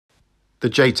The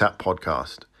JTAP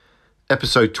Podcast,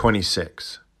 Episode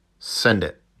 26. Send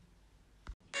it.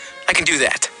 I can do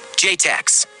that.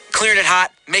 JTAX. Clearing it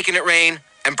hot, making it rain,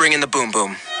 and bringing the boom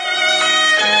boom.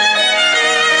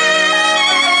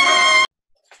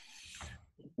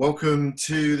 Welcome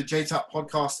to the JTAP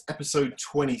Podcast, Episode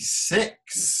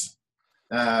 26.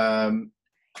 A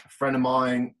friend of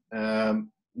mine,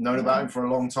 known about him for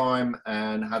a long time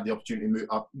and had the opportunity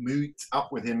to meet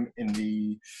up with him in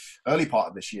the early part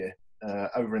of this year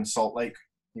over in Salt Lake.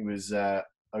 He was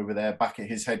over there back at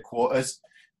his headquarters.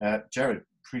 Jared,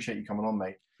 appreciate you coming on,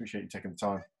 mate. Appreciate you taking the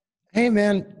time. Hey,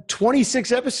 man,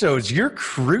 26 episodes. You're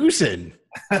cruising.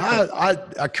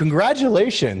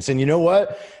 Congratulations. And you know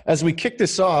what? As we kick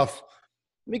this off,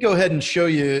 let me go ahead and show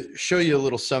you a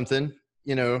little something,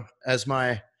 you know, as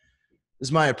my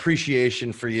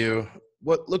appreciation for you.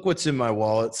 Look what's in my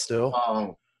wallet still.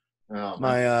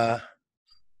 My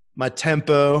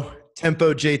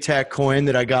Tempo JTAC coin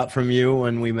that I got from you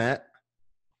when we met.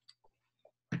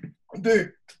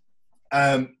 Dude,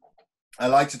 I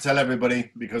like to tell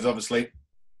everybody, because obviously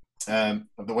of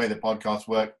the way the podcasts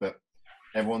work, that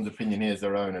everyone's opinion here is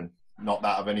their own and not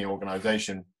that of any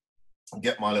organization.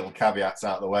 Get my little caveats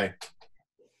out of the way.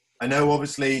 I know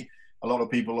obviously a lot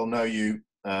of people will know you,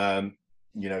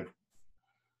 you know,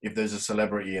 if there's a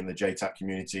celebrity in the JTAC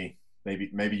community,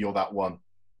 maybe you're that one.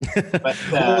 But,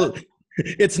 well,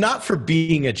 it's not for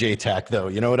being a JTAC though.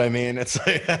 You know what I mean? It's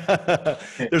like,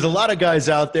 there's a lot of guys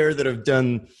out there that have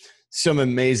done some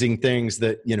amazing things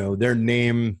that, you know, their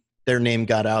name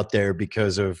got out there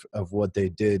because of what they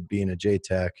did being a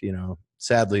JTAC, you know.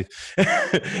 Sadly,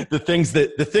 the things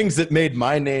that made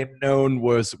my name known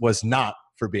was not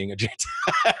for being a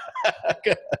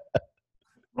JTAC.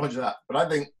 Roger that. But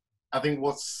I think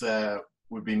what's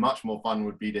would be much more fun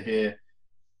would be to hear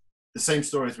the same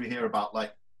stories we hear about,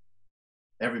 like,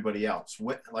 everybody else.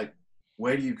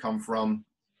 Where do you come from?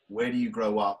 Where do you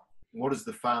grow up? What does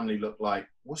the family look like?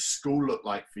 What's school look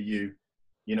like for you?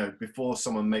 You know, before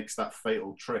someone makes that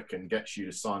fatal trick and gets you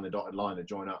to sign the dotted line to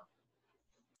join up.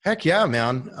 Heck yeah,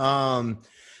 man.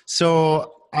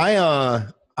 So I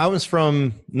was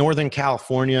from Northern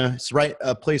California. It's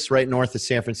a place right north of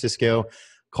San Francisco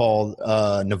called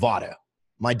Nevada.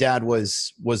 My dad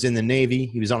was in the Navy.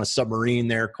 He was on a submarine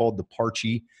there called the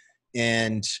Parchie,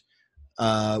 and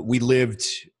we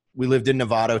lived in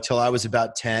Nevada till I was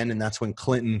about 10, and that's when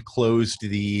Clinton closed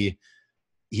he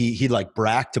like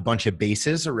bracked a bunch of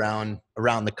bases around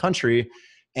the country.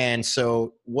 And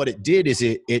so what it did is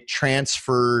it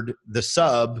transferred the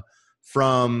sub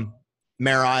from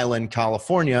Mare Island,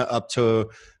 California, up to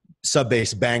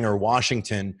subbase Bangor,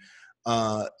 Washington.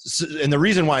 And the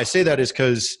reason why I say that is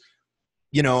because,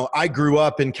 you know, I grew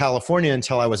up in California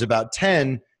until I was about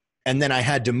 10, and then I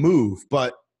had to move.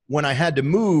 But when I had to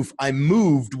move, I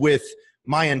moved with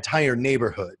my entire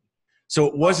neighborhood. So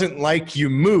it wasn't like you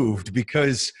moved,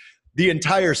 because the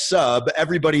entire sub,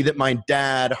 everybody that my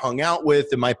dad hung out with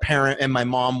and my parent and my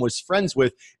mom was friends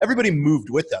with, everybody moved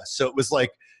with us. So it was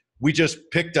like we just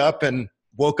picked up and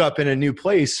woke up in a new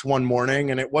place one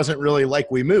morning, and it wasn't really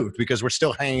like we moved, because we're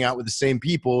still hanging out with the same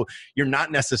people. You're not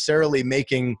necessarily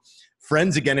making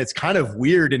friends again. It's kind of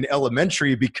weird in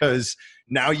elementary, because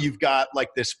now you've got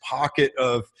like this pocket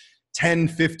of 10,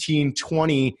 15,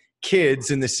 20 kids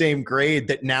in the same grade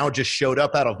that now just showed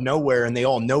up out of nowhere, and they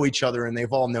all know each other, and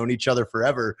they've all known each other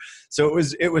forever. So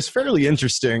it was fairly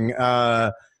interesting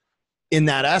in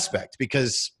that aspect,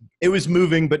 because it was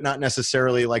moving, but not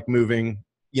necessarily like moving,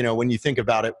 you know, when you think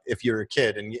about it, if you're a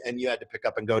kid and you had to pick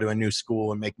up and go to a new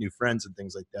school and make new friends and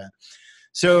things like that.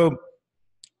 So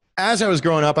as I was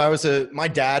growing up, my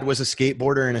dad was a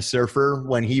skateboarder and a surfer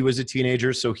when he was a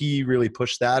teenager. So he really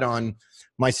pushed that on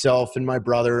myself and my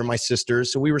brother and my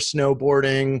sisters. So we were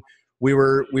snowboarding, we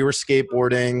were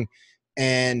skateboarding,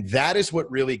 and that is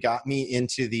what really got me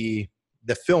into the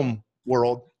film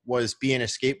world, was being a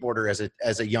skateboarder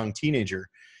as a young teenager.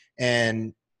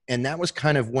 And that was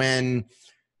kind of when,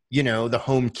 you know, the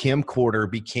home camcorder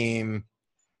became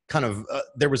kind of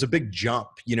there was a big jump.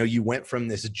 You know, you went from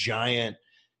this giant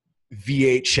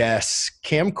VHS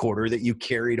camcorder that you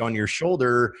carried on your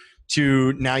shoulder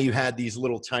to now you had these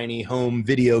little tiny home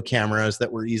video cameras that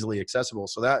were easily accessible.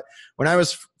 So that when I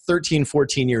was 13,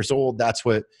 14 years old, that's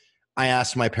what I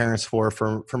asked my parents for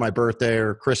my birthday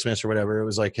or Christmas or whatever. It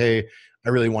was like, hey, I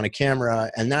really want a camera.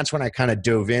 And that's when I kind of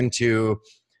dove into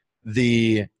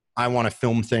the I want to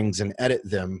film things and edit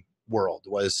them world,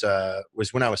 was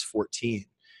when I was 14.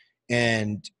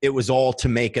 And it was all to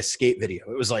make a skate video.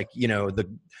 It was like, you know, the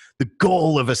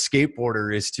goal of a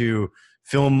skateboarder is to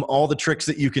film all the tricks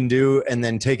that you can do and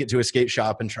then take it to a skate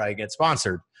shop and try to get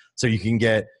sponsored. So you can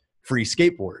get free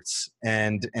skateboards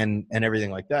and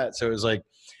everything like that. So it was like,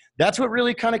 that's what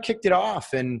really kind of kicked it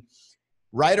off. And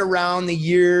right around the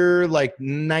year like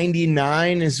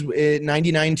 99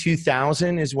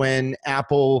 2000 is when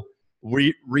Apple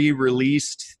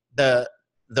re-released the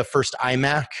first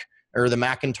iMac, or the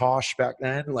Macintosh back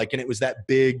then. Like, and it was that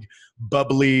big,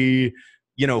 bubbly,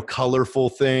 you know, colorful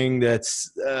thing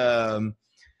that's that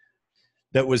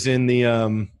was in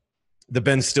the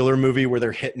Ben Stiller movie where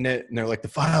they're hitting it and they're like, the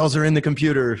files are in the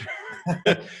computer.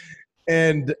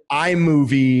 And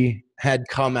iMovie had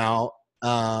come out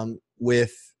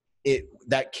with it,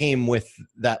 that came with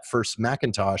that first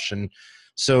Macintosh. And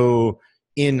so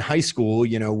in high school,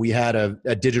 you know, we had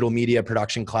a digital media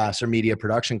production class or media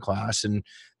production class. And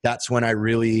that's when I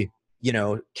really, you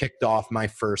know, kicked off my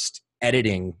first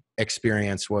editing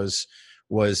experience was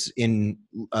in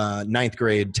ninth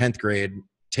grade, 10th grade,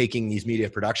 taking these media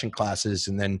production classes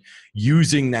and then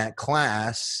using that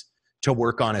class to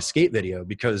work on a skate video,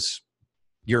 because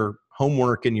your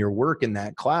homework and your work in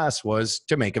that class was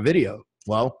to make a video.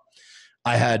 Well,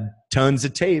 I had tons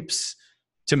of tapes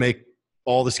to make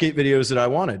all the skate videos that I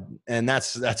wanted. And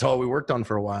that's all we worked on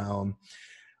for a while.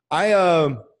 I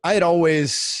had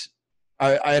always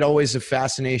a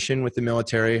fascination with the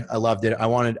military. I loved it.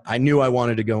 I knew I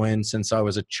wanted to go in since I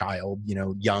was a child, you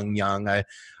know, young. I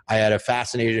had a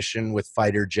fascination with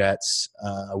fighter jets.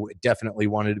 I definitely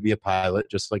wanted to be a pilot,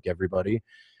 just like everybody.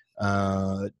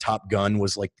 Top Gun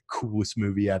was like the coolest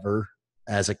movie ever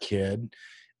as a kid.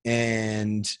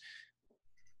 And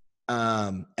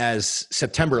as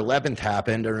September 11th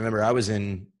happened, I remember I was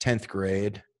in 10th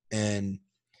grade, and,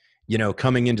 you know,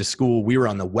 coming into school, we were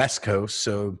on the West Coast.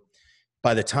 So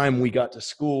by the time we got to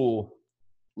school,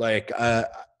 like, I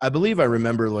believe I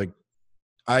remember, like,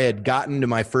 I had gotten to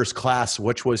my first class,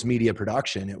 which was media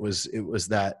production. It was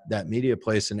that media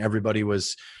place, and everybody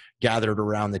was gathered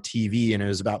around the TV. And it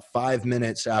was about 5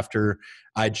 minutes after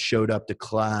I'd shown up to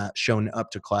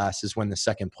class is when the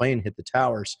second plane hit the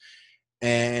towers.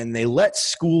 And they let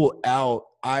school out.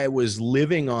 I was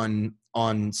living on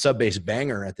Subbase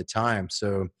Bangor at the time.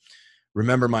 So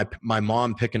remember my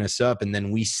mom picking us up, and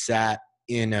then we sat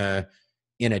in a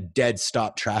dead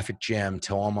stop traffic jam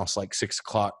till almost like 6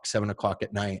 o'clock, 7 o'clock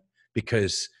at night,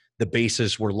 because the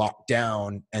bases were locked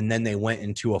down. And then they went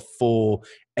into a full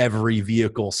every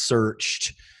vehicle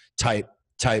searched type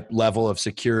level of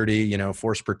security, you know,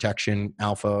 force protection,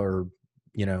 alpha, or,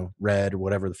 you know, red, or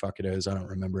whatever the fuck it is. I don't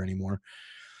remember anymore.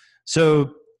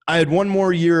 So I had one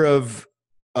more year of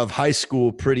high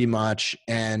school pretty much.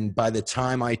 And by the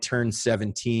time I turned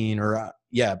 17,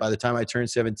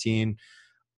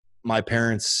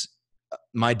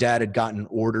 my dad had gotten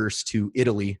orders to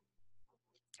Italy,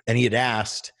 and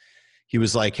he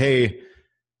was like, hey,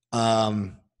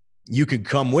 you could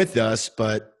come with us,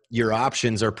 but your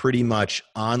options are pretty much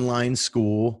online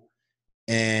school,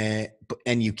 and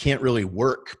you can't really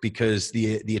work because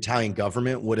the Italian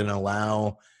government wouldn't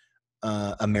allow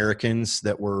Americans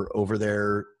that were over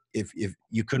there if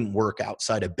you couldn't work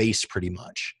outside of base pretty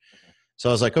much. So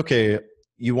I was like, okay,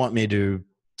 you want me to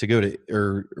go to,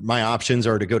 or my options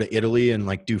are to go to Italy and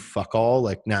like do fuck all?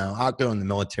 Like, no, I'll go in the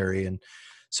military. And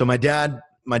so my dad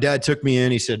took me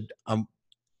in. He said, I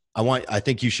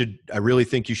really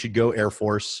think you should go Air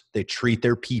Force. They treat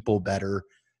their people better.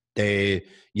 They,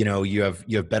 you know, you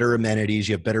have better amenities,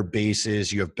 you have better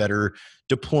bases, you have better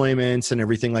deployments and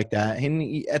everything like that.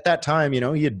 And at that time, you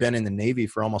know, he had been in the Navy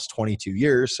for almost 22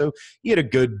 years. So he had a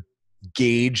good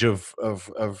gauge of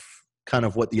kind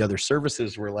of what the other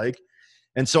services were like.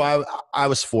 And so I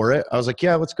was for it. I was like,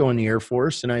 yeah, let's go in the Air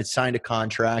Force. And I had signed a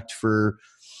contract for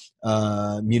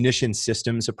munition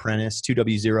systems apprentice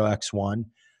 2W0X1.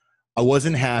 I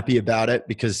wasn't happy about it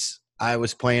because I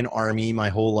was playing Army my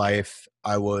whole life.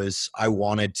 I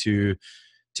wanted to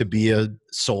be a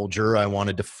soldier. I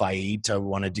wanted to fight. I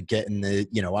wanted to get in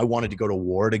I wanted to go to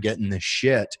war to get in the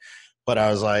shit. But I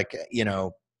was like, you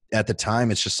know, at the time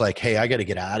it's just like, hey, I got to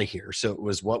get out of here. So it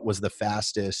was what was the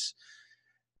fastest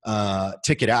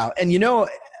ticket out. And, you know,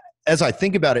 as I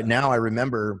think about it now, I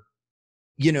remember,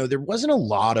 you know, there wasn't a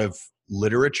lot of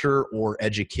literature or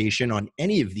education on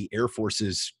any of the Air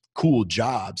Force's cool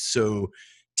jobs. So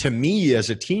to me as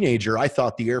a teenager, I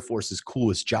thought the Air Force's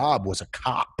coolest job was a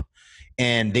cop,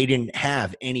 and they didn't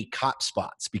have any cop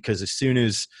spots because as soon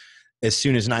as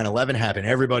 9/11 happened,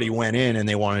 everybody went in and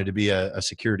they wanted to be a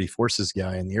security forces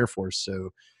guy in the Air Force. So,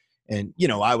 and, you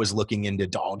know, I was looking into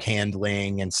dog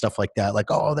handling and stuff like that, like,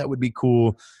 oh, that would be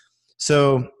cool.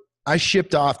 So I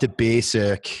shipped off to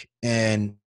basic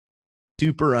and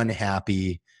super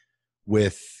unhappy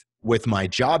with my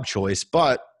job choice.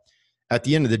 But at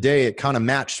the end of the day, it kind of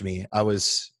matched me. I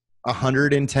was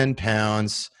 110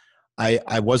 pounds.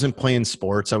 I wasn't playing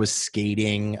sports. I was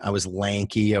skating. I was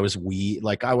lanky. I was weak.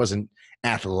 Like I wasn't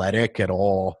athletic at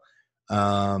all.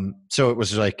 So it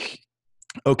was like,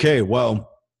 okay, well,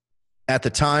 at the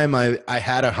time I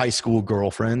had a high school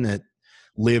girlfriend that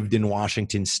lived in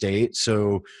Washington State.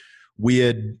 So we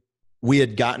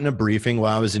had gotten a briefing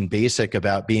while I was in basic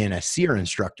about being a SEER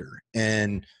instructor.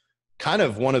 And kind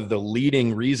of one of the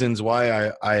leading reasons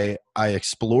why I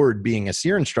explored being a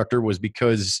SEER instructor was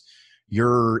because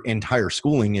your entire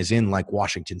schooling is in like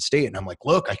Washington State. And I'm like,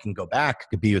 look, I can go back, I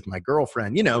could be with my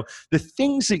girlfriend. You know, the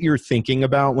things that you're thinking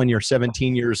about when you're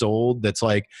 17 years old, that's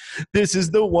like, this is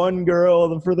the one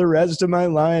girl for the rest of my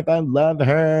life. I love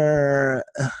her.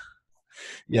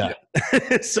 Yeah.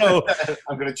 So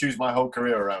I'm going to choose my whole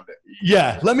career around it.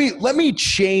 Yeah. Let me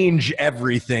change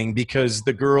everything because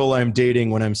the girl I'm dating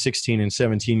when I'm 16 and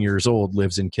 17 years old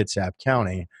lives in Kitsap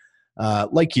County,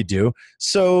 like you do.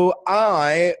 So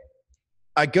I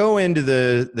go into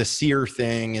the SEER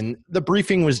thing, and the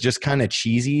briefing was just kind of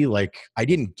cheesy. Like I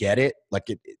didn't get it. Like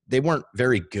they weren't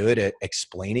very good at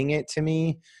explaining it to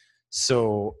me.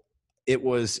 So it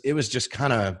was just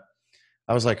kind of,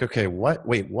 I was like, okay,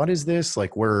 what is this?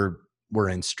 Like we're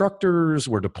instructors,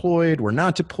 we're deployed, we're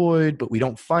not deployed, but we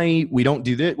don't fight. We don't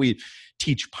do that. We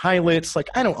teach pilots. Like,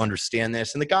 I don't understand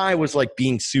this. And the guy was like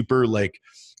being super like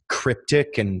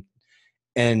cryptic and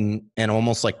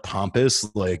almost like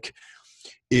pompous. Like,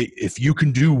 if you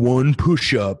can do one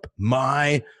push-up,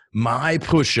 my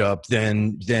push-up,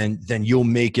 then you'll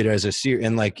make it as a SEER.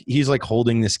 And like, he's like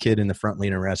holding this kid in the front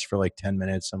lane arrest for like 10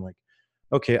 minutes. I'm like,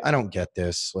 okay, I don't get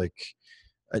this. Like,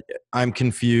 I'm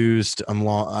confused. I'm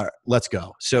long. Let's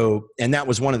go. So, and that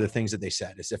was one of the things that they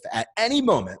said is if at any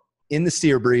moment in the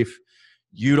SEER brief,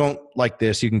 you don't like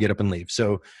this, you can get up and leave.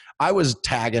 So I was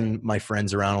tagging my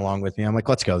friends around along with me. I'm like,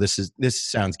 let's go. This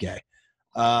sounds gay.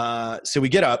 So we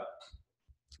get up.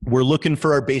 We're looking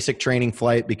for our basic training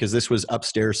flight because this was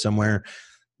upstairs somewhere.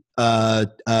 A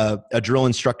drill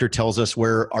instructor tells us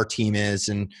where our team is,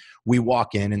 and we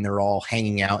walk in and they're all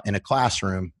hanging out in a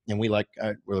classroom. And we like,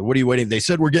 what are you waiting? They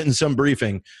said, we're getting some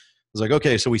briefing. I was like,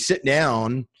 okay. So we sit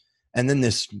down, and then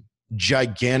this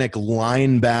gigantic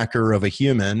linebacker of a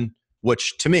human,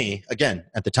 which to me, again,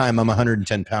 at the time I'm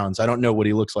 110 pounds. I don't know what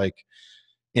he looks like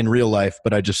in real life,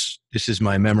 but this is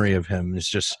my memory of him. It's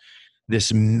just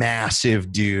this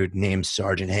massive dude named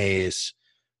Sergeant Hayes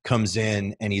comes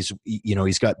in, and he's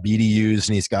got BDUs,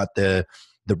 and he's got the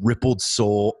Rippled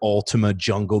Sole Ultima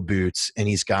jungle boots, and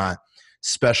he's got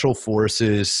special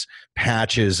forces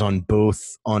patches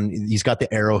he's got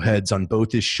the arrowheads on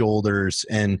both his shoulders,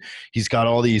 and he's got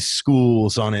all these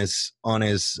schools on his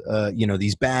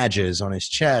these badges on his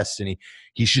chest, and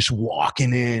he's just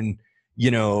walking in,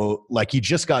 like he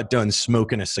just got done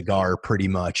smoking a cigar pretty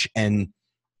much. And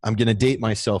I'm going to date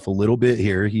myself a little bit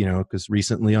here, because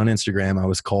recently on Instagram I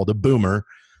was called a boomer.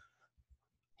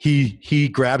 He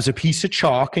grabs a piece of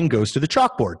chalk and goes to the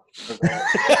chalkboard.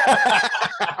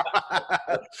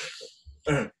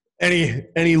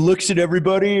 and he looks at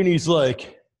everybody and he's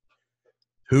like,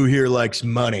 who here likes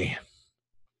money?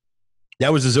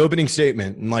 That was his opening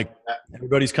statement. And like,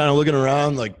 everybody's kind of looking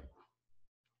around like,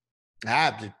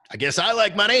 I guess I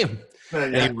like money.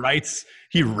 And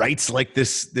he writes like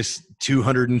this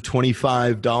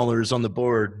 $225 on the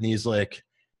board. And he's like,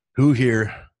 who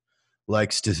here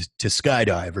likes to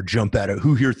skydive or jump out of,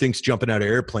 who here thinks jumping out of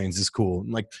airplanes is cool?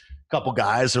 And like a couple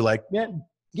guys are like,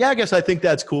 yeah, I guess I think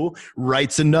that's cool.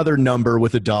 Writes another number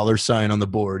with a $sign on the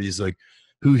board. He's like,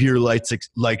 who here likes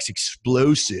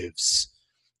explosives?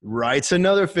 Writes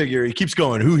another figure. He keeps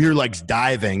going. Who here likes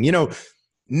diving?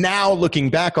 Now looking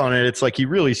back on it, it's like he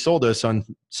really sold us on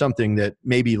something that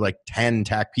maybe like 10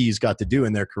 TACPs got to do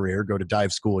in their career, go to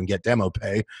dive school and get demo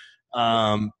pay.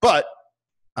 But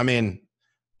I mean,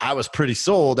 I was pretty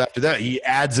sold after that. He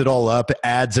adds it all up,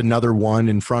 adds another one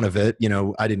in front of it.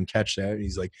 I didn't catch that.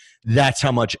 He's like, that's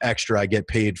how much extra I get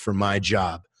paid for my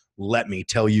job. Let me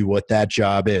tell you what that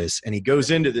job is. And he goes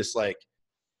into this, like,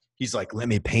 he's like, let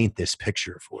me paint this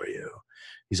picture for you.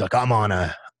 He's like, I'm on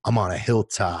a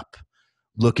hilltop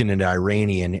looking at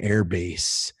Iranian air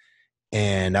base,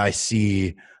 and I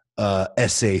see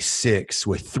SA-6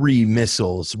 with 3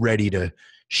 missiles ready to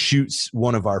shoot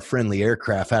one of our friendly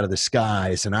aircraft out of the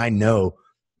skies, and I know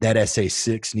that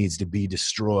SA-6 needs to be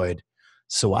destroyed.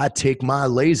 So I take my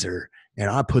laser and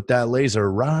I put that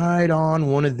laser right on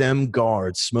one of them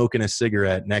guards smoking a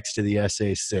cigarette next to the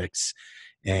SA-6,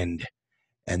 and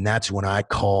that's when I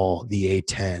call the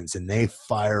A-10s, and they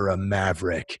fire a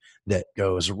Maverick that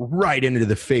goes right into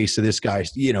the face of this guy.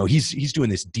 He's doing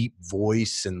this deep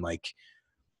voice, and like,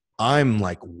 I'm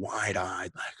like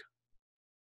wide-eyed, like,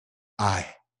 I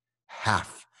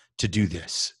have to do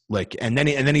this. Like, and then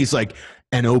he's like,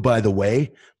 and oh, by the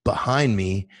way, behind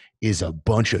me is a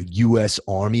bunch of U.S.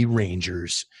 Army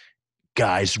Rangers,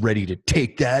 guys ready to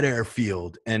take that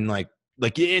airfield. And like,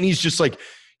 and he's just like,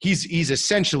 he's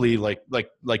essentially like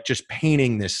just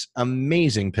painting this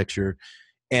amazing picture.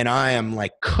 And I am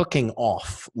like cooking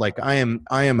off. Like I am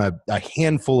a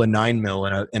handful of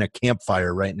 9mm in a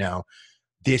campfire right now.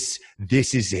 This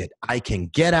is it. I can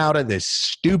get out of this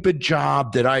stupid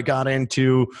job that I got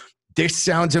into. This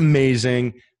sounds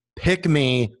amazing. Pick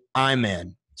me. I'm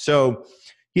in. So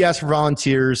he asked for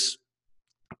volunteers.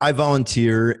 I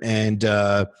volunteer and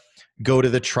go to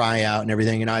the tryout and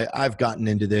everything. And I've gotten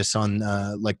into this on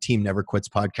like Team Never Quits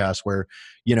podcast where,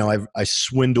 you know, I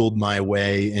swindled my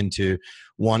way into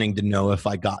wanting to know if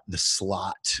I got the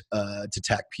slot to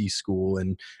TACP school,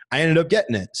 and I ended up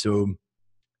getting it. So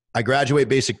I graduate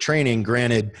basic training.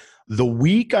 Granted, the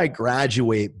week I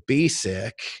graduate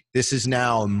basic, this is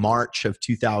now March of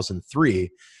 2003,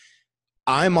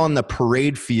 I'm on the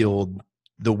parade field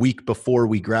the week before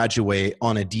we graduate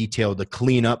on a detail to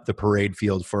clean up the parade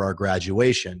field for our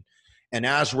graduation. And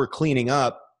as we're cleaning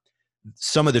up,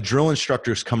 some of the drill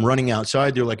instructors come running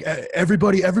outside. They're like,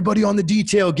 everybody on the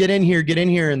detail, get in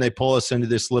here. And they pull us into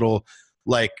this little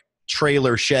like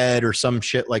trailer shed or some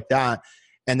shit like that.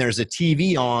 And there's a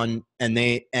TV on, and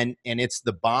it's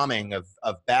the bombing of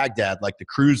Baghdad, like the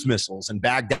cruise missiles and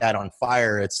Baghdad on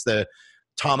fire. It's the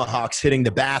tomahawks hitting the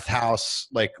bathhouse,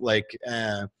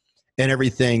 and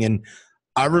everything. And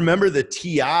I remember the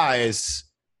TIs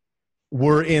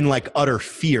were in like utter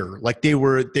fear. Like they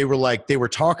were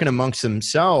talking amongst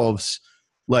themselves,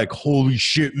 like, holy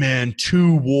shit, man,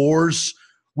 2 wars.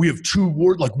 We have 2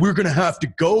 wars. Like, we're going to have to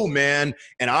go, man.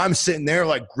 And I'm sitting there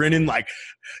like grinning, like,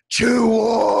 2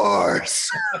 wars.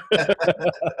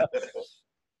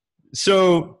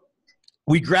 So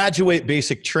we graduate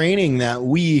basic training that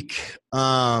week,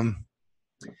 and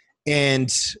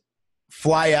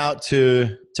fly out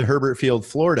to Herbert Field,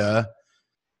 Florida.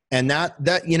 And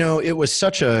that, you know, it was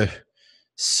such a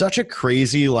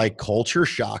crazy like culture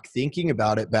shock thinking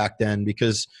about it back then,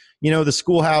 because, you know, the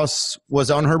schoolhouse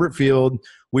was on Herbert Field.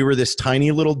 We were this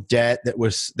tiny little det that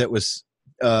was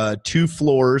 2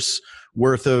 floors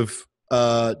worth of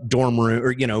dorm room,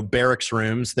 or, you know, barracks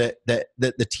rooms that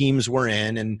the teams were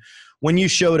in. And when you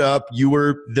showed up, you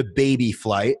were the baby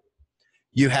flight.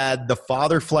 You had the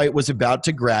father flight was about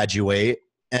to graduate,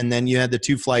 and then you had the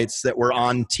 2 flights that were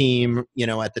on team, you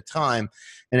know, at the time,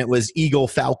 and it was Eagle,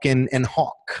 Falcon, and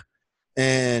Hawk.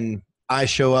 And I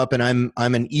show up and I'm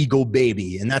an Eagle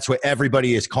baby, and that's what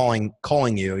everybody is calling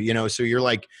you, you know. So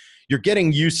you're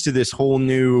getting used to this whole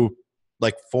new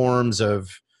like forms of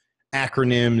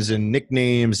acronyms and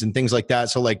nicknames and things like that.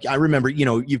 So like I remember, you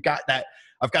know, I've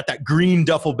got that green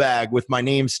duffel bag with my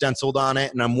name stenciled on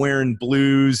it, and I'm wearing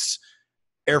blues,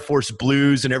 Air Force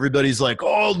blues, and everybody's like,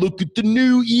 oh, look at the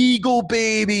new Eagle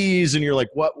babies. And you're like,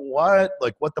 what?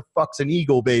 Like, what the fuck's an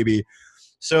Eagle baby?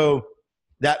 So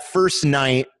that first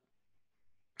night,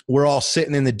 we're all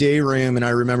sitting in the day room, and I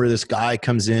remember this guy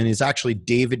comes in. He's actually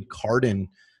David Carden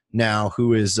now,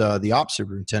 who is the ops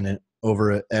superintendent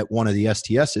over at one of the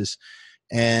STSs.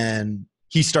 And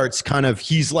he starts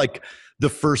he's like the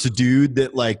first dude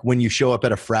that, like, when you show up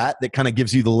at a frat, that kind of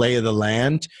gives you the lay of the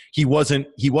land. He wasn't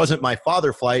my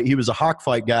father flight. He was a Hawk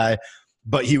flight guy,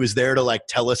 but he was there to like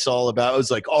tell us all about. It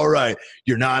was like, all right,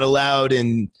 you're not allowed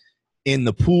in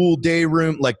the pool day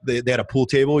room. Like they had a pool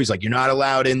table. He's like, you're not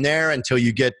allowed in there until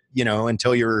you get, you know,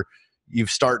 until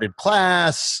you've started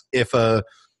class. If a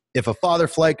father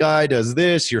flight guy does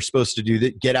this, you're supposed to do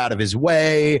that. Get out of his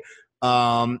way.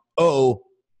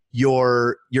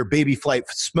 Your baby flight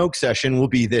smoke session will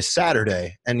be this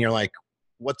Saturday. And you're like,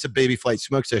 what's a baby flight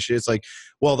smoke session? It's like,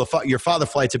 well, your father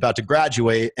flight's about to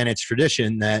graduate, and it's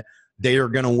tradition that they are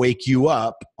going to wake you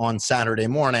up on Saturday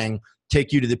morning,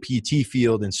 take you to the PT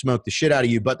field and smoke the shit out of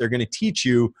you, but they're going to teach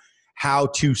you how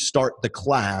to start the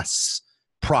class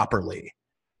properly.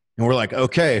 And we're like,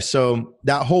 okay. So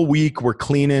that whole week we're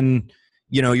cleaning,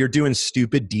 you know, you're doing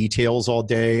stupid details all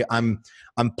day. I'm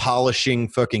polishing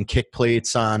fucking kick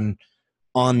plates on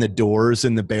the doors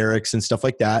in the barracks and stuff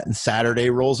like that. And Saturday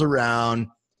rolls around.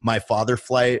 My father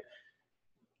flight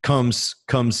comes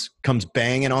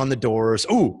banging on the doors.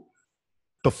 Ooh,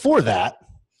 before that,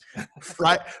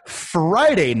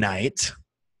 Friday night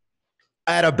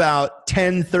at about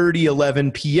 10:30,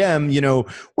 11 p.m., you know,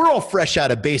 we're all fresh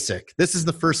out of basic. This is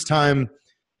the first time,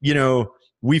 you know,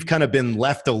 we've kind of been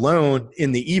left alone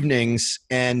in the evenings,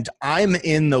 and I'm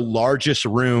in the largest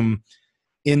room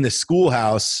in the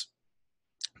schoolhouse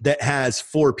that has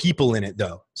 4 people in it,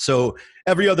 though. So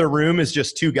every other room is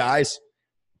just 2 guys,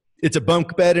 it's a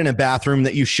bunk bed and a bathroom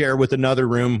that you share with another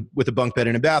room with a bunk bed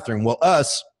and a bathroom. Well,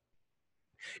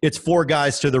 it's 4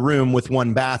 guys to the room with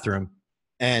 1 bathroom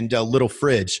and a little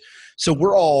fridge. So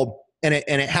we're all, and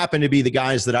it happened to be the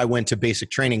guys that I went to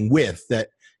basic training with that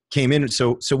came in.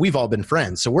 So we've all been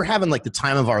friends. So we're having like the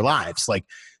time of our lives, like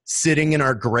sitting in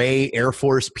our gray Air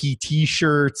Force PT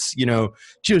shirts,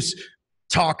 just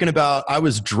talking about, I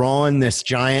was drawing this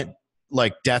giant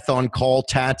like death on call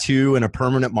tattoo and a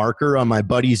permanent marker on my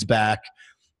buddy's back.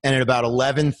 And at about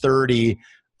 11:30,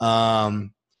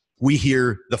 we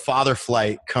hear the father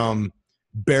flight come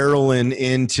barreling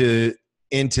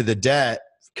into the debt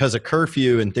because of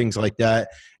curfew and things like that.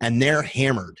 And they're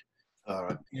hammered. All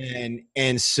right.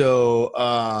 And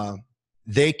so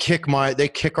they kick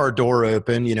our door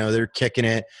open, they're kicking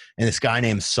it. And this guy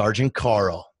named Sergeant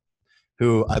Carl,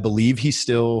 who I believe he's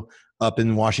still up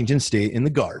in Washington State in the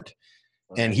Guard.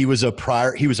 And he was a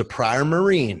prior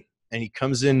Marine, and he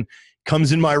comes in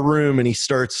my room and he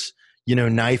starts,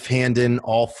 knife handing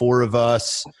all 4 of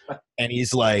us. And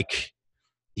he's like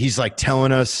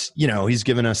telling us, he's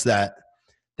giving us that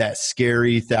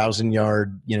scary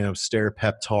 1,000-yard, stare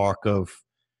pep talk of,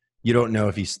 you don't know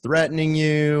if he's threatening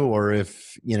you or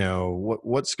if,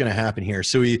 what's going to happen here.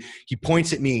 So he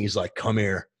points at me. He's like, come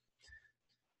here.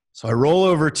 So I roll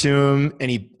over to him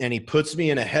and he puts me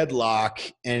in a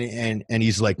headlock and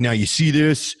he's like, now you see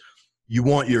this, you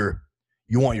want your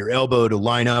elbow to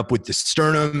line up with the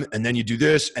sternum, and then you do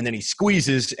this, and then he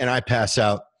squeezes and I pass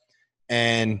out.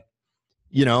 And,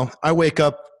 I wake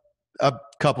up a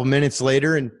couple minutes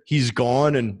later and he's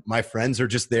gone, and my friends are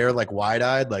just there like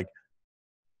wide-eyed, like,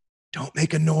 don't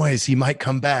make a noise, he might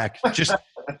come back. Just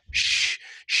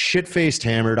shit-faced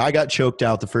hammered. I got choked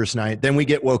out the first night. Then we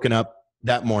get woken up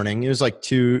that morning. It was like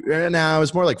it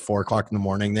was more like 4 o'clock in the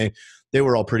morning. They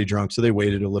were all pretty drunk, so they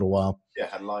waited a little while. Yeah,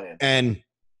 had lion. And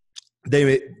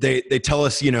they tell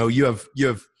us, you have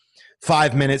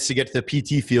 5 minutes to get to the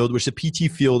PT field, which the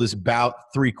PT field is about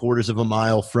 3/4 of a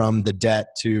mile from the det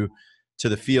to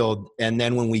the field. And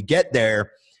then when we get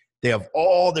there, they have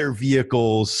all their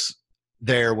vehicles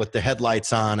there with the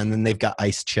headlights on, and then they've got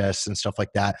ice chests and stuff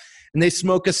like that. And they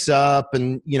smoke us up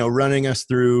and, running us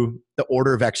through the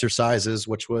order of exercises,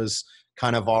 which was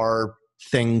kind of our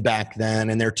thing back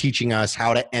then. And they're teaching us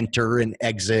how to enter and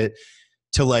exit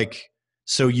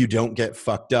so you don't get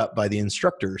fucked up by the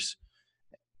instructors.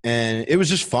 And it was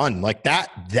just fun. Like that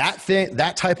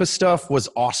type of stuff was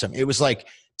awesome. It was like,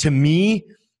 to me,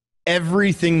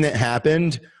 everything that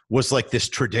happened was like this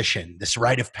tradition, this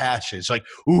rite of passage. Like,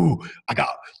 ooh, I got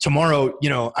tomorrow,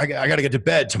 I got to get to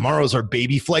bed. Tomorrow's our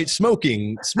baby flight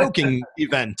smoking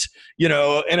event,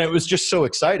 and it was just so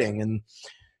exciting. And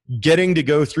getting to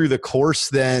go through the course,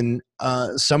 then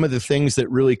some of the things that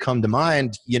really come to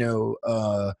mind, Ray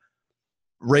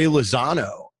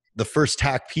Lozano, the first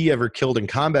TACP ever killed in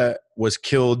combat, was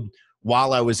killed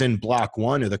while I was in block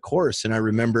 1 of the course. And I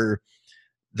remember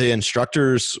the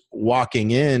instructors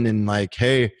walking in and like,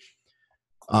 hey,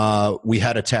 we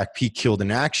had a TACP killed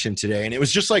in action today. And it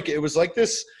was just like,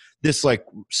 this like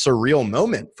surreal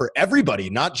moment for everybody,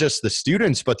 not just the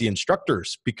students, but the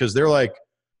instructors, because they're like,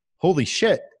 holy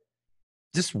shit,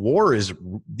 these wars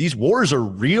are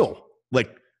real.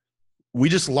 Like, we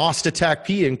just lost a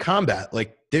TACP in combat.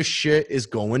 Like, this shit is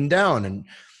going down. And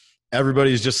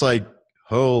everybody's just like,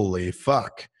 holy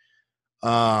fuck.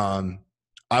 I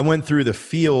went through the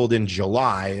field in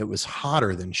July. It was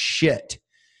hotter than shit.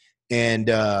 And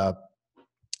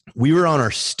we were on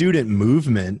our student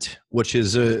movement, which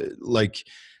is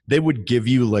they would give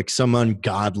you like some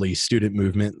ungodly student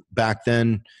movement back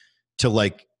then to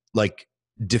like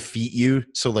defeat you.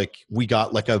 So like we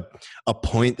got like a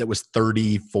point that was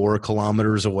 34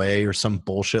 kilometers away or some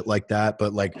bullshit like that.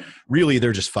 But like really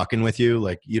they're just fucking with you.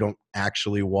 Like you don't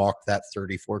actually walk that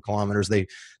 34 kilometers. They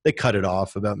cut it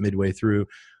off about midway through.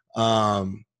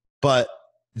 But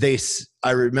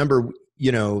I remember,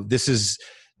 this is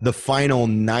the final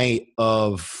night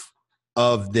of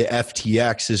the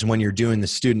FTX is when you're doing the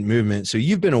student movement. So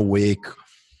you've been awake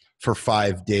for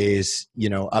 5 days,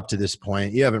 up to this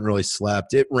point. You haven't really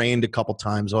slept. It rained a couple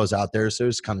times while I was out there, so it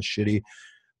was kind of shitty.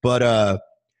 But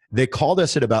they called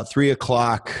us at about 3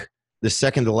 o'clock. The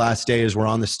second to last day is we're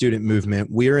on the student movement.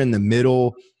 We're in the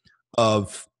middle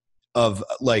of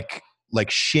like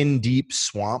shin deep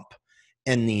swamp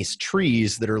and these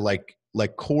trees that are like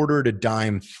quarter to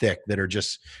dime thick that are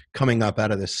just coming up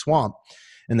out of this swamp.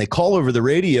 And they call over the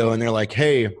radio and they're like,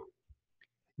 hey,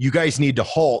 you guys need to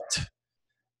halt.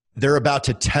 They're about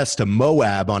to test a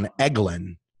Moab on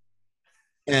Eglin.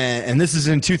 And this is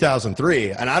in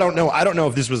 2003. And I don't know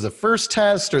if this was the first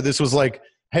test or this was like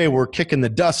hey, we're kicking the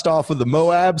dust off of the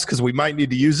Moabs because we might need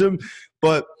to use them.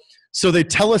 But so they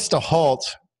tell us to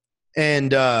halt,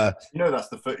 and that's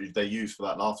the footage they used for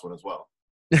that last one as well.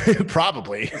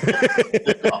 probably.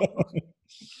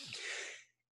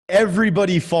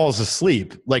 Everybody falls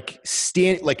asleep. Like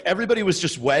everybody was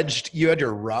just wedged. You had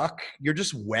your ruck. You're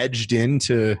just wedged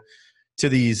into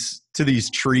these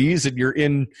trees, and you're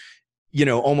in,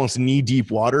 almost knee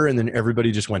deep water, and then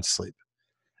everybody just went to sleep.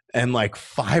 And like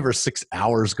 5 or 6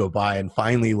 hours go by, and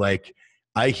finally, like,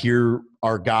 I hear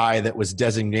our guy that was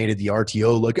designated the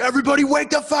RTO, like, everybody wake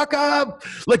the fuck up.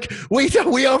 Like, we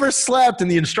overslept. And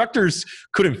the instructors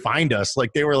couldn't find us.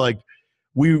 Like, they were like,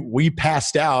 we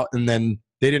passed out, and then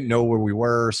they didn't know where we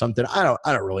were or something. I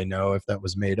don't really know if that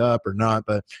was made up or not,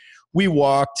 but we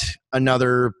walked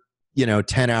another,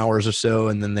 10 hours or so.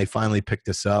 And then they finally picked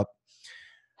us up.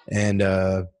 And,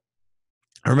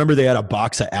 I remember they had a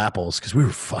box of apples because we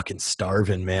were fucking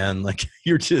starving, man. Like,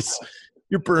 you're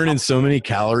burning so many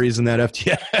calories in that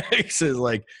FTX. It's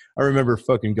like, I remember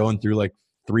fucking going through like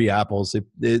 3 apples.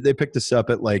 They picked us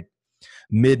up at like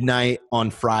midnight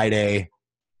on Friday,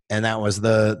 and that was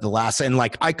the last. And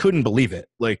like, I couldn't believe it.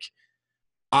 Like,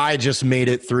 I just made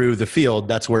it through the field.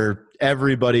 That's where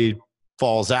everybody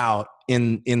falls out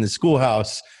in the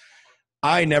schoolhouse.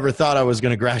 I never thought I was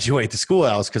going to graduate the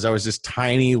schoolhouse because I was this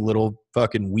tiny little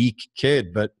fucking weak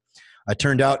kid, but I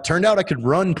turned out I could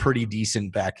run pretty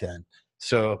decent back then.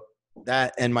 So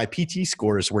that, and my PT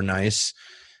scores were nice,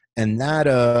 and that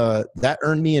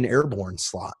earned me an airborne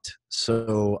slot.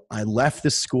 So I left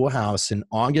the schoolhouse in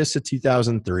August of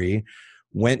 2003,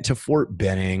 went to Fort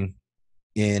Benning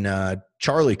in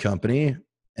Charlie Company,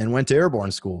 and went to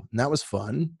airborne school, and that was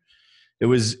fun. It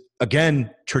was, again,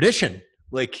 tradition.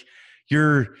 Like,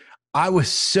 I was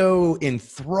so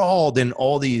enthralled in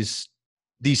all these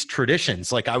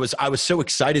traditions. Like, I was so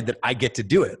excited that I get to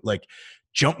do it. Like,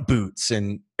 jump boots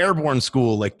and airborne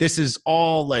school. Like, this is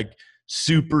all like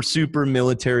super, super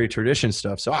military tradition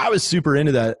stuff. So I was super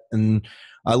into that. And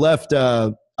I left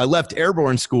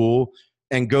airborne school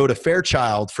and go to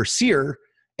Fairchild for SEER.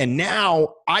 And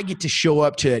now I get to show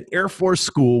up to an Air Force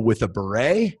school with a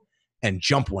beret and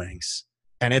jump wings.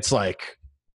 And it's like,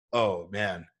 oh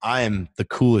man, I am the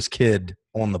coolest kid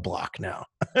on the block now.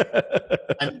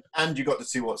 and you got to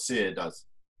see what SEER does.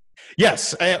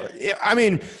 Yes. I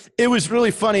mean, it was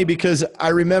really funny because I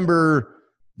remember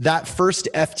that first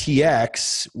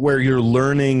FTX where you're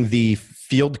learning the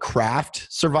field craft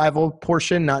survival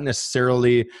portion, not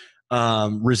necessarily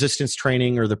resistance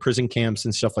training or the prison camps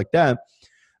and stuff like that.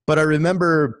 But I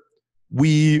remember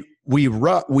we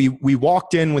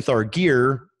walked in with our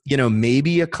gear,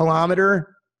 maybe a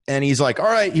kilometer. And he's like, all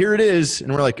right, here it is.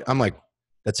 And I'm like,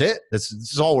 that's it? This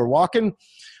is all we're walking?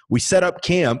 We set up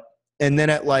camp. And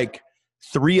then at like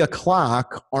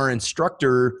 3:00, our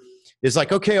instructor is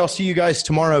like, okay, I'll see you guys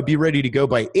tomorrow. Be ready to go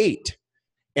by 8.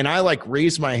 And I like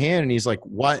raised my hand, and he's like,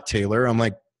 what, Taylor? I'm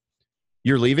like,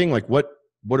 you're leaving? Like, what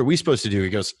are we supposed to do? He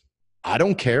goes, I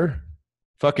don't care.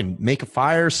 Fucking make a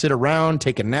fire, sit around,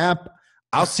 take a nap.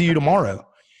 I'll see you tomorrow.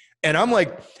 And I'm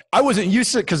like, I wasn't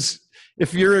used to it because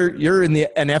if you're in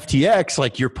an FTX,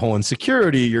 like, you're pulling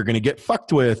security, you're going to get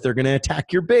fucked with. They're going to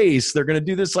attack your base. They're going to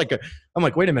do this. I'm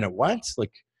like, wait a minute, what?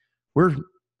 Like, we're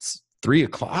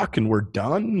 3:00 and we're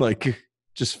done. Like,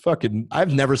 just fucking,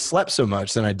 I've never slept so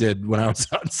much than I did when I was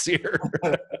on SEER.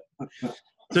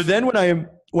 So then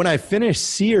when I finished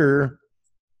SEER,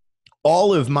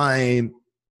 all of my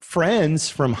friends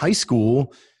from high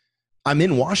school, I'm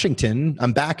in Washington.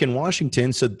 I'm back in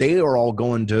Washington. So they are all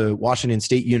going to Washington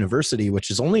State University, which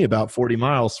is only about 40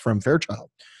 miles from Fairchild.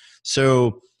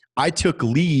 So I took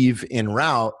leave en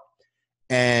route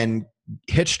and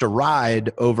hitched a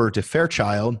ride over to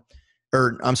Fairchild,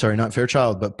 or I'm sorry, not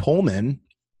Fairchild, but Pullman,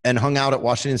 and hung out at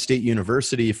Washington State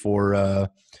University for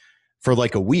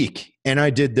like a week. And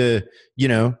I did the,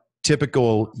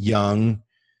 typical young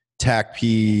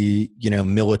TACP,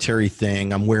 military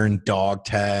thing. I'm wearing dog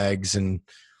tags and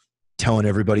telling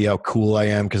everybody how cool I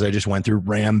am because I just went through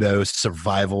Rambo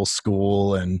survival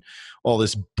school and all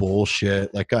this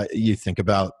bullshit. Like, you think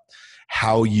about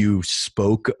how you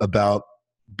spoke about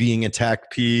being a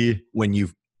TACP when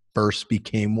you first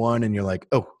became one, and you're like,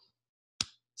 oh,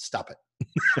 stop it.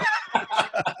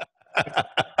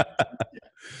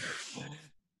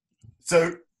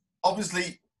 So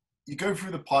obviously you go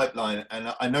through the pipeline,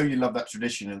 and I know you love that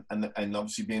tradition, and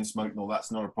obviously being smoked and all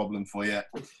that's not a problem for you.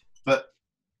 But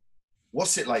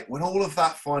what's it like when all of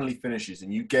that finally finishes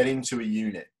and you get into a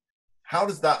unit? How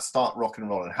does that start rock and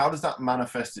rolling? How does that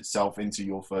manifest itself into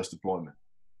your first deployment?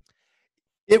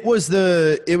 It was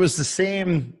the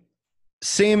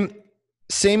same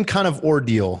same kind of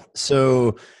ordeal.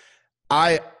 So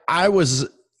I was,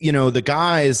 the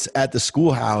guys at the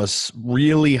schoolhouse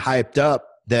really hyped up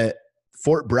that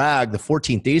Fort Bragg, the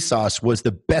 14th ASOS, was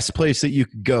the best place that you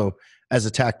could go as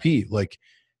a TACP. Like,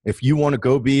 if you want to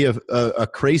go be a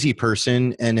crazy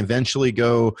person and eventually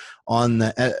go on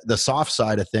the soft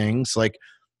side of things, like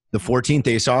the 14th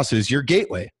ASOS is your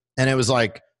gateway. And it was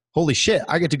like, holy shit,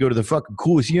 I get to go to the fucking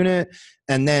coolest unit.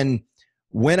 And then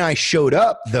when I showed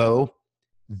up, though,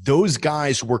 those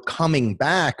guys were coming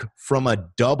back from a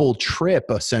double trip,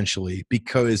 essentially,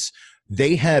 because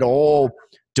they had all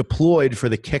deployed for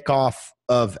the kickoff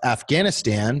of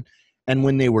Afghanistan. And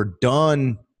when they were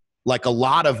done, like a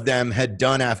lot of them had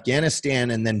done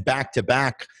Afghanistan and then back to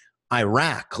back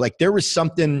Iraq. Like there was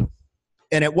something,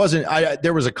 and it wasn't,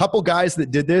 there was a couple guys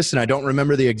that did this, and I don't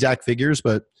remember the exact figures,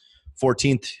 but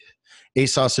 14th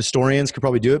ASOS historians could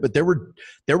probably do it. But there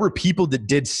were people that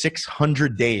did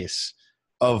 600 days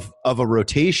of a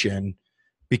rotation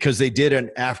because they did an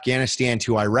Afghanistan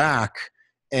to Iraq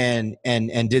and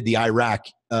did the Iraq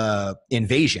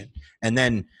invasion. And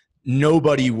then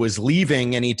nobody was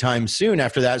leaving anytime soon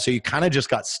after that. So you kind of just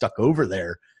got stuck over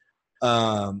there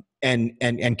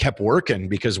and kept working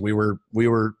because we were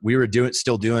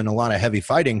still doing a lot of heavy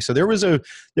fighting. So there was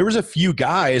a few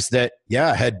guys that,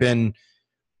 had been,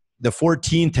 the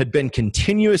 14th had been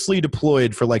continuously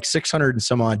deployed for like 600 and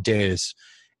some odd days.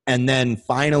 And then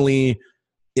finally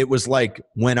it was like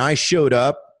when I showed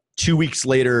up 2 weeks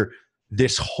later,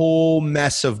 this whole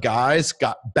mess of guys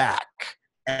got back.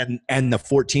 And the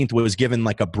 14th was given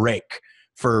like a break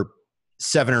for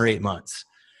 7 or 8 months.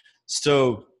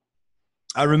 So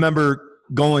I remember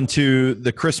going to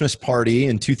the Christmas party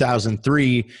in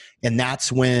 2003, and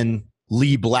that's when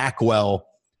Lee Blackwell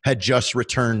had just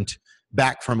returned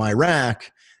back from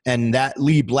Iraq. And that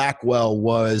Lee Blackwell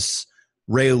was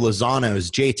Ray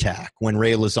Lozano's JTAC when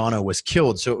Ray Lozano was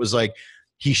killed. So it was like,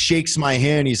 he shakes my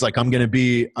hand. He's like, I'm going to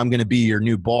be your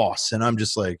new boss. And I'm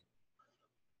just like,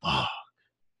 oh.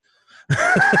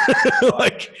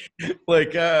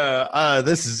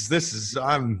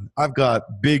 I've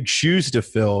got big shoes to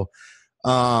fill.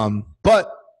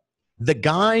 But the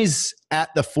guys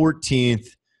at the 14th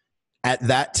at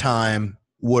that time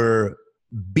were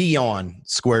beyond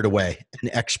squared away and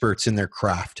experts in their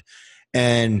craft.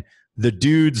 And the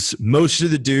dudes, most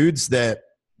of the dudes that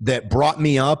brought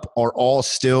me up are all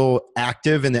still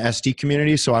active in the SD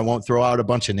community. So I won't throw out a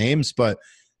bunch of names, but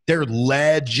they're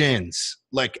legends.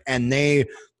 Like, and they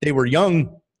were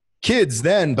young kids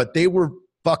then, but they were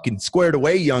fucking squared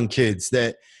away young kids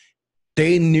that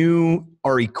they knew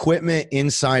our equipment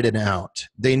inside and out.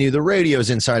 They knew the radios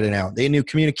inside and out. They knew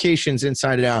communications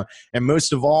inside and out. And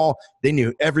most of all, they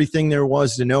knew everything there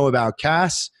was to know about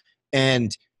CAS.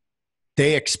 And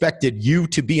they expected you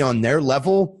to be on their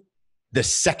level the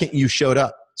second you showed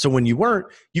up. So when you weren't,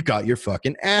 you got your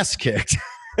fucking ass kicked.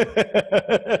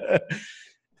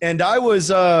 And I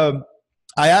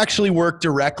actually worked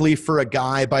directly for a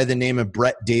guy by the name of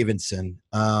Brett Davidson.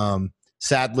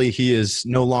 Sadly, he is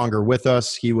no longer with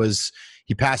us. He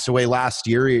passed away last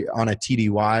year on a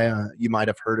TDY. You might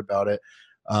have heard about it.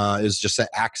 It was just an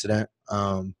accident.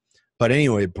 But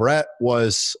anyway, Brett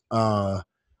was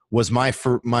my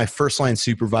first line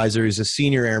supervisor. He's a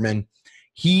senior airman.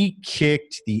 He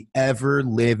kicked the ever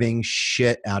living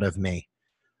shit out of me.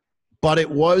 But it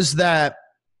was that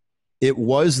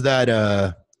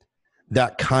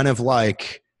kind of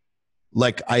like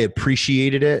I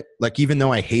appreciated it, like even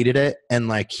though I hated it. And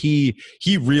like he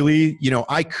really,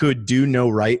 I could do no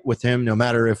right with him, no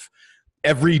matter if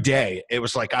every day it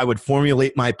was like I would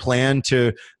formulate my plan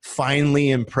to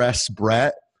finally impress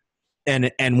Brett.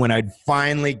 And when I'd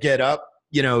finally get up,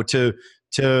 to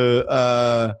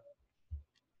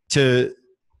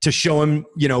show him,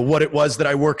 what it was that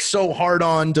I worked so hard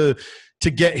on to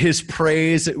get his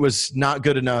praise, it was not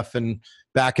good enough and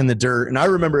back in the dirt. And I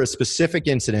remember a specific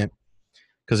incident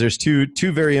because there's two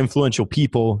very influential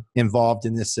people involved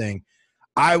in this thing.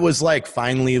 I was like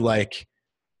finally like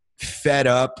fed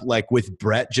up like with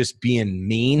Brett just being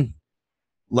mean.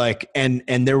 Like, and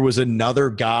there was another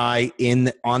guy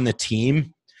on the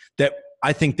team that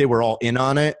I think they were all in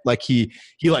on it. Like he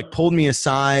like pulled me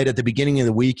aside at the beginning of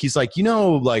the week. He's like,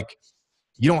 like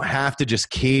you don't have to just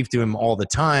cave to him all the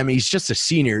time. He's just a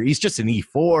senior. He's just an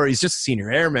E4. He's just a senior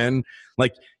airman.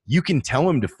 Like you can tell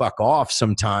him to fuck off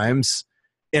sometimes.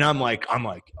 And I'm like,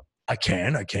 I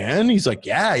can. He's like,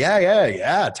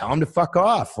 yeah. Tell him to fuck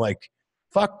off. Like,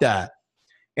 fuck that.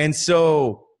 And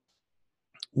so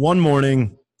one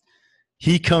morning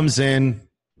he comes in,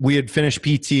 we had finished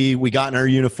PT. We got in our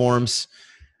uniforms.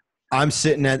 I'm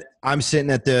sitting at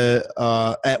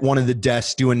one of the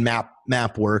desks doing map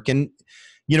map work. And,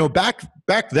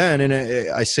 back then, and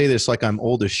I say this like I'm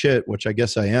old as shit, which I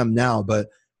guess I am now, but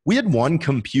we had one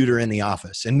computer in the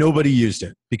office and nobody used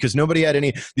it because nobody had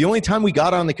any. The only time we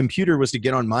got on the computer was to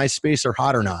get on MySpace or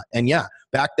Hot or Not. And yeah,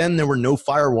 back then there were no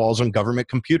firewalls on government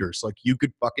computers. Like you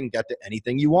could fucking get to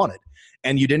anything you wanted.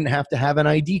 And you didn't have to have an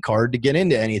ID card to get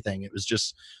into anything. It was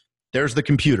just, there's the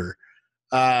computer.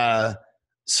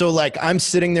 So like I'm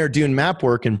sitting there doing map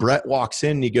work and Brett walks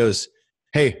in and he goes,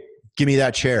 "Hey, give me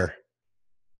that chair."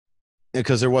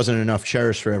 Because there wasn't enough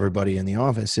chairs for everybody in the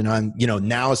office. And I'm,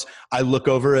 now I look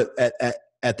over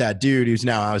at that dude who's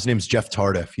now, his name's Jeff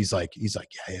Tardif. He's like,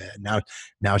 yeah,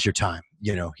 now's your time.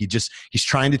 He's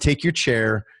trying to take your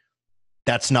chair.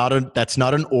 That's not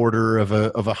an order of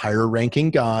a higher ranking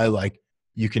guy. Like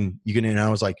you can, and I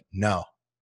was like, no.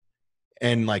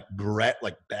 And like Brett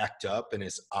like backed up and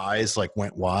his eyes like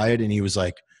went wide and he was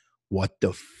like, "What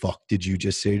the fuck did you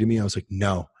just say to me?" I was like,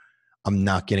 "No, I'm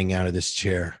not getting out of this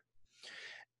chair."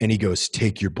 And he goes,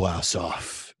 "Take your blouse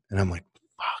off." And I'm like,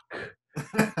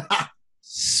 fuck.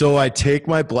 So I take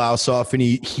my blouse off and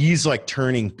he's like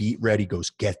turning beat red. He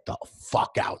goes, "Get the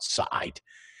fuck outside."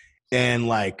 And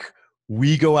like,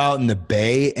 we go out in the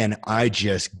bay and I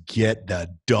just get the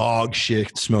dog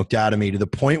shit smoked out of me to the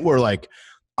point where like,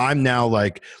 I'm now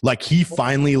like he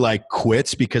finally like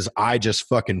quits because I just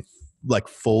fucking like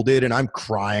folded and I'm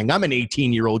crying. I'm an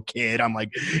 18-year-old kid. I'm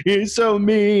like, "He's so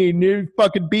mean. You're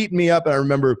fucking beating me up." And I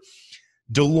remember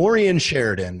DeLorean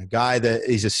Sheridan, a guy that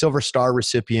he's a Silver Star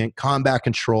recipient, combat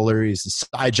controller. He's a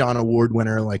Cy John Award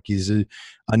winner. Like he's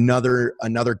another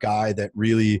guy that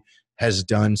really has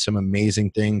done some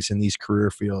amazing things in these career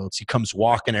fields. He comes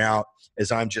walking out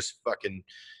as I'm just fucking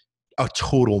a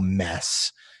total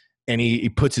mess. And he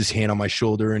puts his hand on my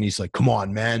shoulder and he's like, "Come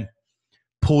on, man.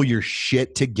 Pull your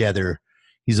shit together."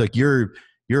 He's like, you're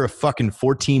a fucking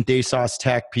 14th ASOS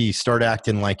TAC piece. Start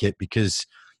acting like it, because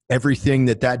everything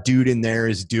that dude in there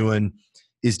is doing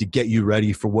is to get you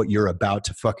ready for what you're about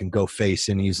to fucking go face."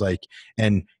 And he's like,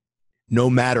 and no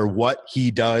matter what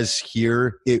he does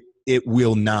here, it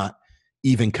will not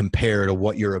even compare to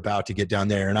what you're about to get down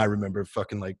there. And I remember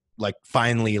fucking like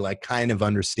finally like kind of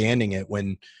understanding it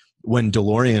when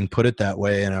DeLorean put it that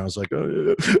way. And I was like,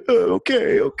 "Oh,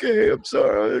 okay, I'm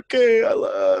sorry. Okay.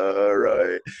 All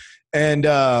right." And,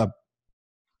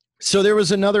 so there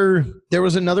was another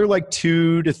like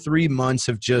 2 to 3 months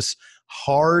of just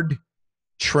hard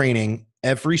training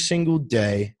every single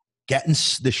day, getting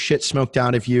the shit smoked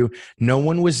out of you. No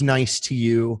one was nice to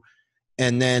you.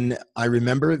 And then I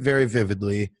remember it very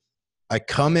vividly. I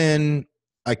come in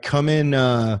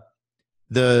the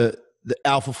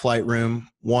Alpha Flight room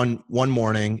one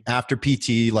morning after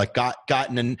PT, like got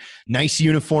in a nice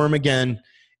uniform again.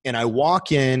 And I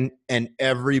walk in and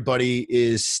everybody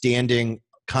is standing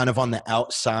kind of on the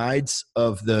outsides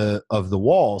of the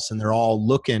walls and they're all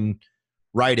looking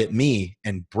right at me.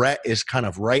 And Brett is kind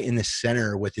of right in the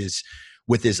center with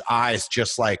his eyes,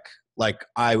 just like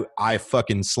I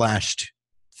fucking slashed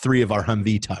 3 of our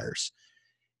Humvee tires.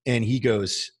 And he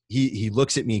goes, he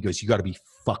looks at me, he goes, "You got to be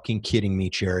fucking kidding me,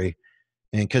 Cherry."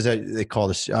 And because they call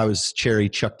this, I was Cherry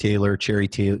Chuck Taylor, Cherry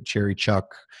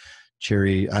Chuck,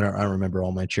 Cherry. I don't remember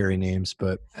all my Cherry names,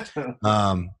 but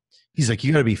he's like,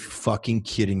 "You got to be fucking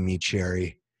kidding me,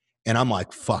 Cherry." And I'm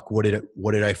like, "Fuck, what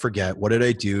did I forget? What did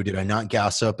I do? Did I not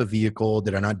gas up a vehicle?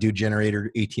 Did I not do generator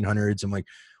 1800s?" I'm like,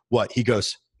 "What?" He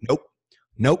goes,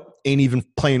 Nope. Ain't even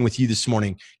playing with you this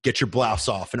morning. Get your blouse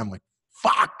off." And I'm like,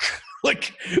 fuck.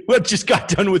 Like, we just got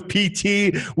done with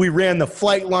PT. We ran the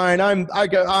flight line.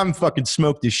 I'm fucking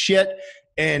smoked as shit.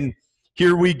 And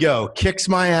here we go. Kicks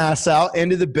my ass out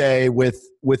into the bay with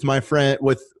my friend,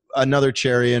 with another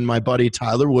Cherry and my buddy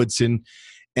Tyler Woodson.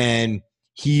 And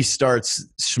he starts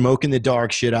smoking the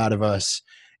dog shit out of us.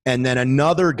 And then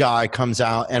another guy comes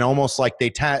out and almost like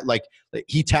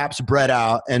he taps Brett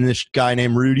out. And this guy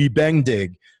named Rudy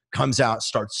Bengdig comes out,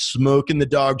 starts smoking the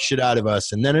dog shit out of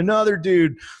us. And then another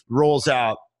dude rolls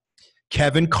out.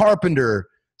 Kevin Carpenter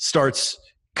starts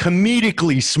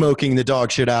comedically smoking the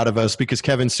dog shit out of us because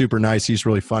Kevin's super nice. He's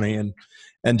really funny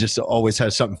and just always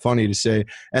has something funny to say.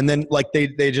 And then like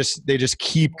they just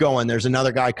keep going. There's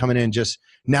another guy coming in, just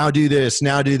now do this,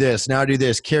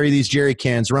 carry these jerry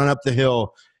cans, run up the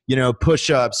hill,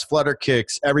 push-ups, flutter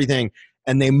kicks, everything.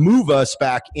 And they move us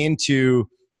back into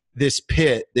this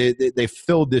pit. They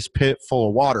filled this pit full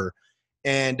of water.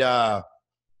 And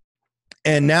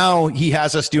now he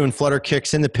has us doing flutter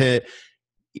kicks in the pit,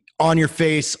 on your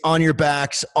face, on your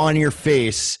backs, on your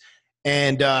face.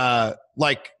 And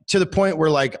like to the point where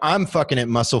like I'm fucking at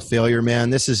muscle failure,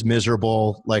 man. This is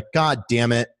miserable. Like, God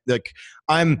damn it. Like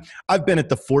I've been at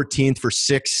the 14th for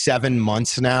 6-7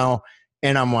 months now.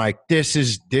 And I'm like, this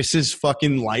is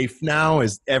fucking life now,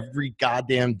 is every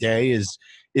goddamn day is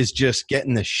just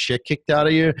getting the shit kicked out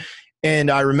of you.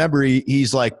 And I remember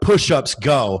he's like, push-ups,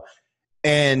 go.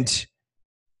 And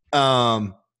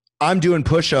I'm doing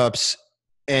push-ups,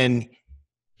 and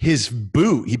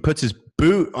he puts his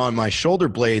boot on my shoulder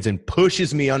blades and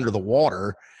pushes me under the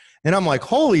water. And I'm like,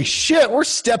 holy shit, we're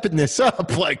stepping this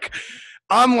up. Like,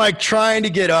 I'm like trying to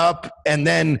get up, and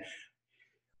then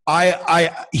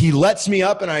he lets me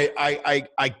up, and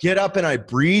I get up and I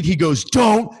breathe. He goes,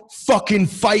 don't fucking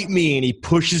fight me. And he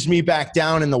pushes me back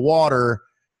down in the water,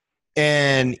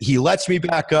 and he lets me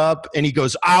back up, and he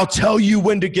goes, I'll tell you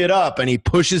when to get up. And he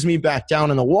pushes me back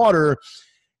down in the water.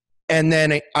 And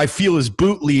then I feel his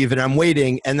boot leave, and I'm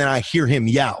waiting. And then I hear him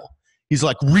yell. He's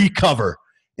like, recover.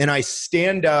 And I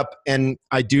stand up and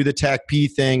I do the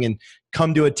TACP thing and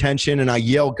come to attention, and I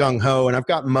yell gung ho, and I've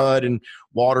got mud and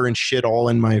water and shit all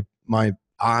in my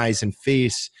eyes and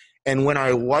face. And when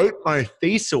I wipe my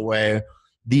face away,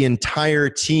 the entire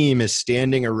team is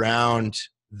standing around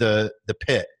the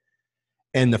pit.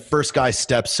 And the first guy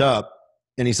steps up,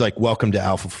 and he's like, welcome to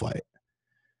Alpha Flight.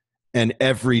 And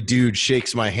every dude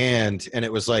shakes my hand, and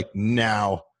it was like,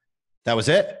 now, that was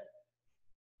it.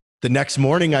 The next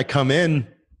morning I come in,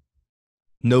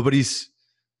 nobody's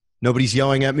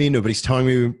yelling at me. Nobody's telling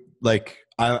me, like,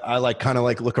 I like kind of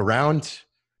like look around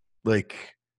like,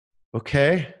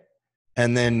 okay.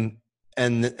 And then,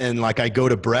 and like I go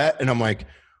to Brett, and I'm like,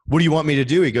 what do you want me to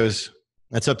do? He goes,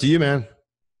 that's up to you, man.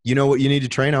 You know what you need to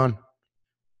train on.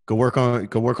 Go work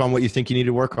on what you think you need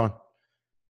to work on.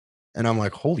 And I'm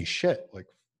like, holy shit, like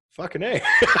fucking A.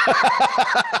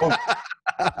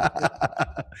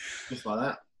 Just like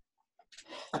that.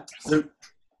 So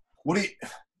what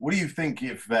do you think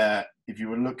if you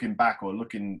were looking back, or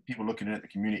people looking at the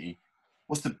community,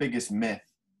 what's the biggest myth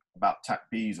about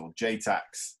TACPs or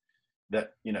JTACs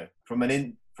that, you know, from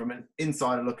an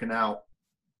insider looking out,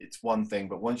 it's one thing,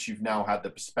 but once you've now had the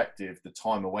perspective, the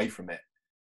time away from it,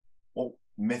 what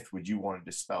myth would you want to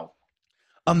dispel?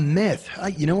 A myth.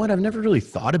 You know what? I've never really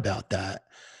thought about that.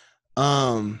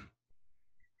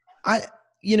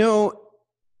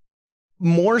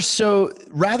 More so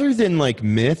rather than like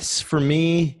myths for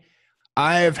me,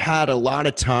 I've had a lot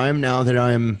of time now that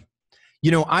I'm,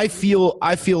 I feel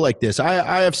like this.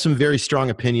 I have some very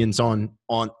strong opinions on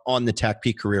the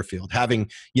TACP career field. Having,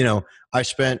 I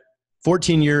spent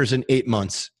 14 years and 8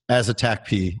 months as a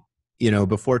TACP,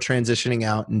 before transitioning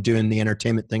out and doing the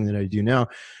entertainment thing that I do now.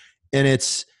 And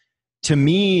it's, to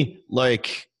me,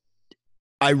 like,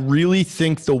 I really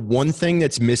think the one thing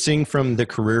that's missing from the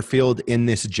career field in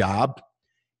this job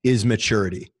is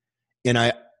maturity. And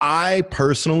I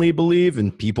personally believe,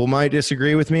 and people might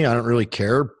disagree with me, I don't really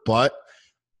care, but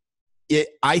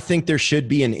I think there should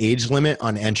be an age limit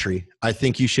on entry. I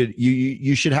think you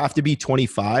should have to be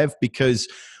 25, because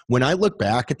when I look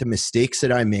back at the mistakes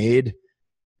that I made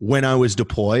when I was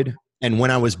deployed and when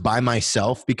I was by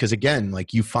myself, because again,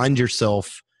 like, you find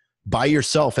yourself by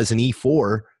yourself as an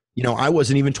E4, I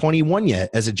wasn't even 21 yet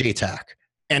as a JTAC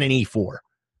and an E4.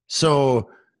 So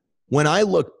when I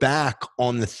look back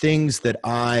on the things that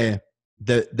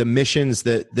the missions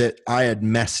that I had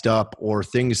messed up, or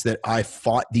things that I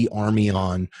fought the Army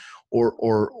on,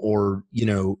 or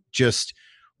just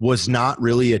was not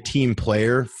really a team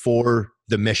player for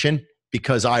the mission,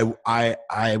 because I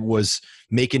was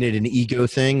making it an ego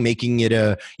thing, making it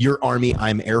a "you're Army,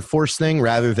 I'm Air Force" thing,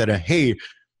 rather than a "hey,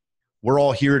 we're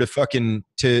all here to fucking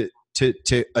to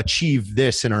achieve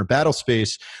this in our battle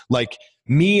space." Like,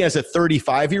 me as a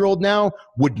 35-year-old now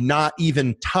would not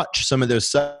even touch some of those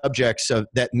subjects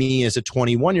that me as a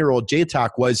 21-year-old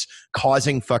JTAC was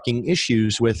causing fucking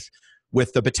issues with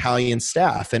the battalion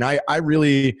staff. And I'm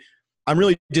really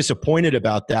disappointed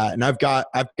about that. And I've got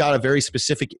a very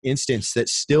specific instance that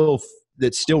still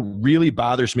really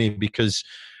bothers me, because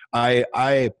I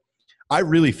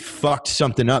really fucked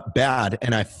something up bad,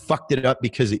 and I fucked it up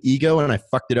because of ego, and I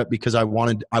fucked it up because I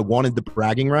wanted the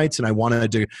bragging rights, and I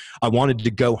wanted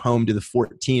to go home to the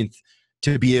 14th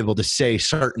to be able to say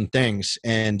certain things.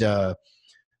 And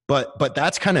but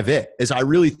that's kind of it. Is I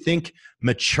really think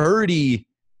maturity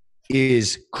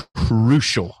is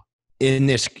crucial in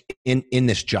this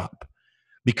job,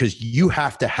 because you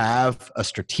have to have a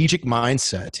strategic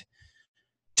mindset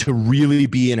to really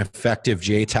be an effective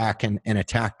JTAC and a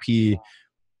TACP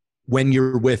when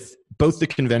you're with both the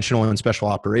conventional and special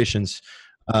operations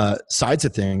sides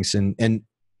of things. And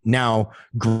now,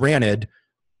 granted,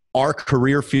 our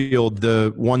career field,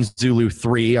 the 1 Zulu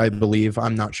 3, I believe,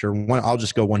 I'm not sure. I'll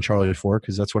just go 1 Charlie 4,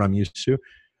 because that's what I'm used to.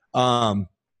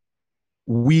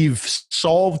 we've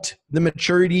solved the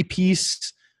maturity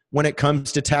piece when it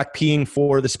comes to TAC-Ping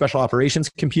for the special operations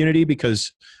community,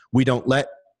 because we don't let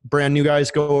brand new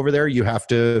guys go over there. You have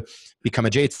to become a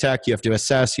JTAC, you have to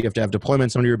assess, you have to have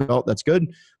deployments under your belt. That's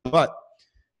good. But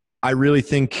I really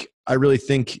think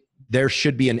there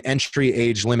should be an entry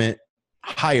age limit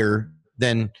higher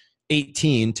than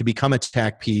 18 to become a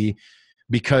TAC-P,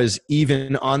 because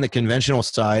even on the conventional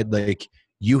side, like,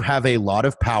 you have a lot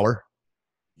of power.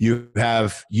 You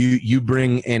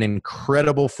bring an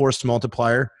incredible force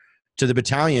multiplier to the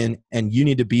battalion, and you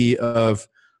need to be of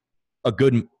a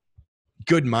good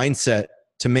mindset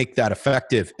to make that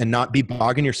effective and not be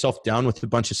bogging yourself down with a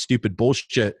bunch of stupid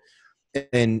bullshit.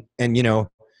 And you know,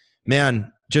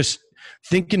 man, just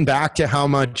thinking back to how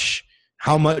much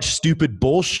stupid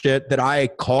bullshit that I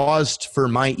caused for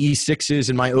my E6s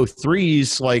and my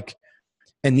O3s, like,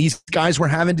 and these guys were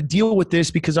having to deal with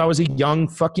this because I was a young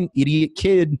fucking idiot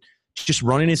kid just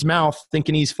running his mouth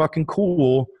thinking he's fucking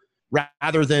cool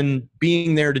rather than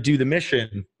being there to do the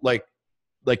mission. Like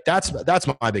that's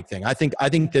my big thing. I think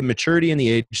the maturity and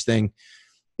the age thing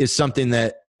is something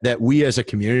that we as a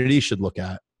community should look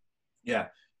at. Yeah,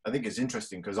 I think it's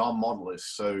interesting because our model is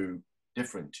so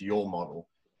different to your model,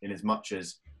 in as much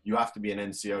as you have to be an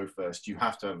NCO first, you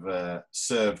have to have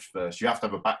served first, you have to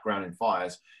have a background in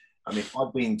fires. I mean,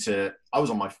 I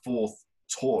was on my 4th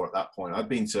tour at that point. I'd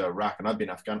been to Iraq and I'd been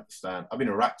Afghanistan. I've been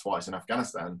to Iraq twice and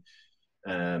Afghanistan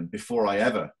before I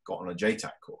ever got on a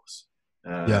JTAC course.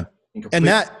 Yeah. And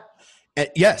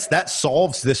that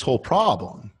solves this whole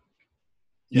problem.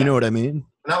 You know what I mean?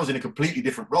 And that was in a completely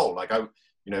different role. Like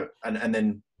and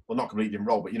then, well, not completely different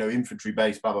role, but, infantry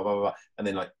base, blah, blah, blah, blah. And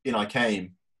then in I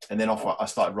came, and then off I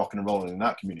started rocking and rolling in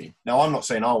that community. Now, I'm not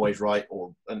saying our way's right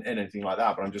or anything like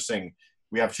that, but I'm just saying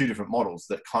we have 2 different models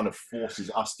that kind of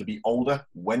forces us to be older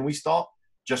when we start,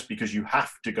 just because you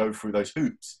have to go through those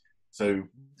hoops. So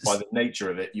by the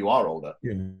nature of it, you are older.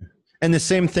 Yeah. And the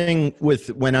same thing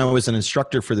with when I was an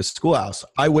instructor for the schoolhouse.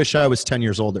 I wish I was 10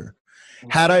 years older.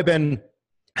 Had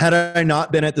I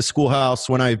not been at the schoolhouse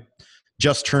when I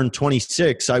just turned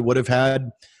 26, I would have had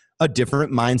a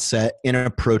different mindset in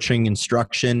approaching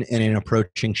instruction and in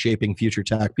approaching shaping future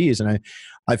TAC-Ps. And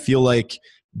I feel like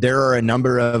there are a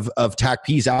number of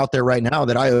TAC-Ps out there right now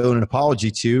that I owe an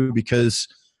apology to, because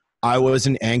I was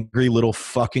an angry little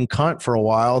fucking cunt for a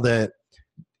while that,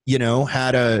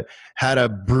 had a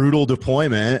brutal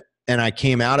deployment, and I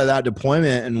came out of that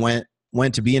deployment and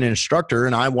went to be an instructor,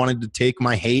 and I wanted to take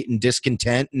my hate and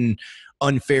discontent and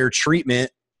unfair treatment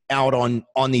out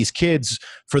on these kids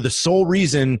for the sole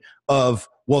reason of,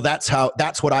 well, that's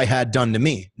what I had done to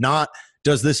me. Not,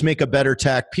 does this make a better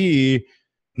TAC-P?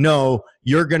 No,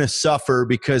 you're going to suffer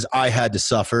because I had to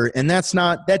suffer. And that's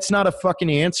not a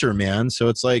fucking answer, man. So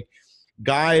it's like,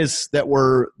 guys that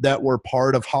were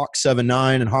part of Hawk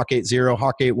 7-9 and Hawk 8-0,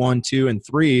 Hawk 8-1, 2, and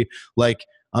 3, like,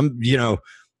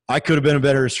 I could have been a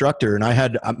better instructor, and I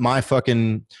had my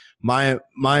fucking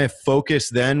my focus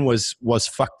then was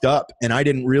fucked up, and I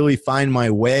didn't really find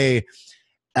my way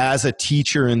as a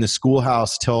teacher in the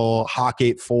schoolhouse till Hawk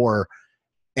 8-4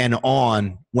 and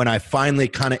on, when I finally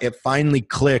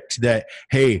clicked that,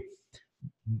 hey,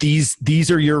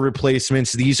 these are your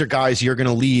replacements. These are guys you're going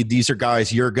to lead. These are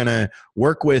guys you're going to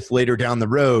work with later down the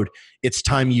road. It's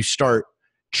time you start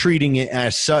treating it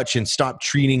as such and stop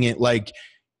treating it like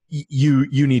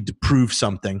you need to prove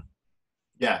something.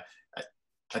 Yeah.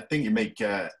 I think you make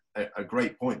a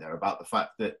great point there about the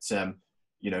fact that,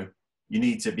 you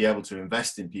need to be able to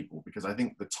invest in people, because I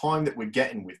think the time that we're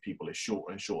getting with people is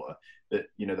shorter and shorter. That,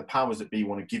 the powers that be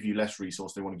want to give you less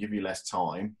resource. They want to give you less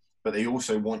time. But they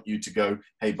also want you to go,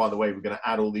 hey, by the way, we're going to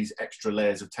add all these extra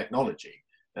layers of technology,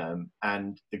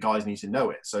 and the guys need to know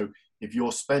it. So if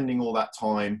you're spending all that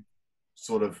time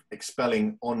sort of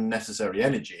expelling unnecessary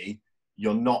energy,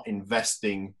 you're not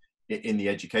investing in the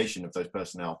education of those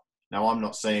personnel. Now, I'm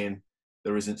not saying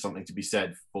there isn't something to be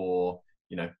said for,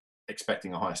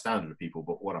 expecting a higher standard of people,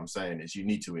 but what I'm saying is you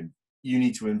need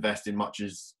to invest in much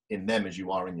as in them as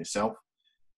you are in yourself.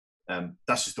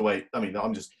 That's just the way. I mean,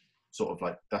 I'm just sort of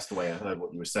like, that's the way I heard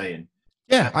what you were saying.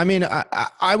 Yeah. I mean,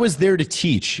 I was there to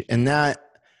teach, and that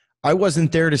I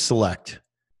wasn't there to select.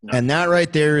 No. And that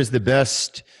right there is the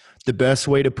best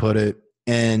way to put it.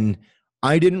 And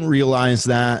I didn't realize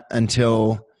that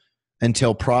until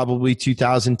probably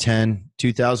 2010,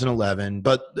 2011.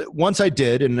 But once I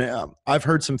did, and I've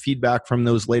heard some feedback from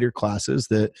those later classes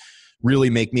that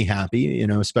really make me happy,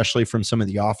 especially from some of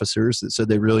the officers that said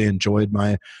they really enjoyed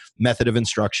my method of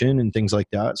instruction and things like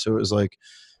that. So it was like,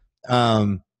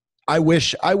 I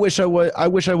wish I would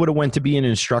have went to be an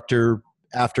instructor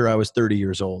after I was 30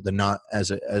 years old and not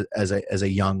as a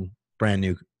young brand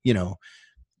new, you know,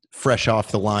 fresh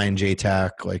off the line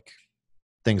JTAC, like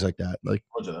things like that. Like,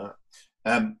 Roger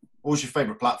that. What was your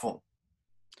favorite platform?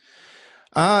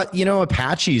 you know,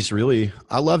 Apache's really,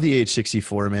 I love the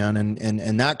H64, man.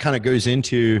 And that kind of goes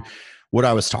into what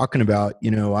I was talking about.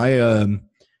 You know, I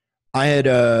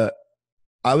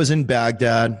was in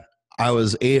Baghdad. I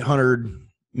was 800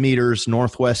 meters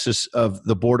northwest of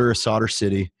the border of Sadr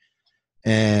City.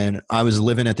 And I was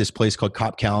living at this place called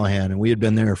Cop Callahan, and we had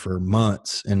been there for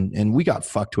months, and we got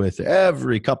fucked with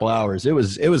every couple hours. It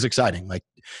was exciting. Like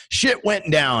shit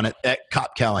went down at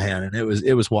Cop Callahan, and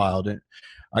it was wild. And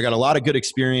I got a lot of good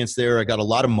experience there. I got a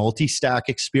lot of multi-stack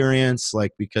experience,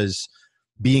 like because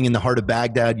being in the heart of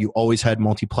Baghdad, you always had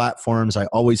multi-platforms. I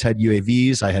always had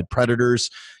UAVs. I had Predators.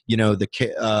 You know,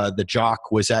 the Jock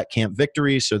was at Camp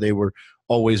Victory, so they were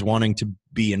always wanting to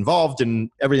be involved in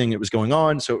everything that was going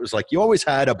on. So it was like you always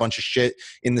had a bunch of shit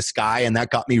in the sky, and that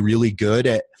got me really good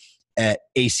at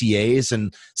ACAs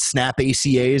and snap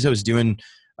ACAs. I was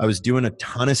doing a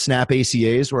ton of snap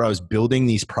ACAs where I was building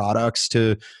these products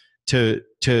to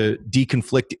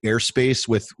deconflict airspace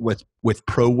with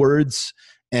pro words,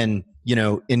 and you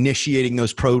know, initiating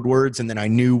those pro words, and then I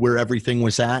knew where everything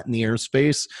was at in the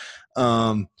airspace.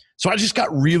 So I just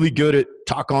got really good at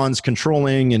TOC-ONs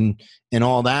controlling and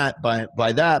all that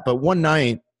by that. But one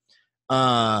night,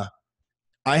 I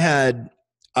had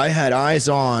eyes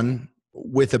on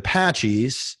with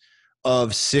Apaches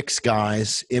of 6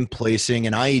 guys in placing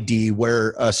an IED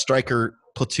where a striker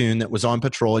platoon that was on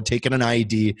patrol had taken an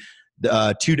IED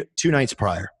two nights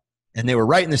prior, and they were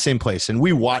right in the same place. And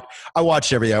I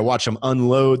watched everything. I watched them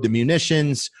unload the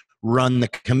munitions, run the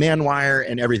command wire,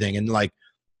 and everything. And like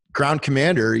ground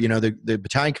commander, you know, the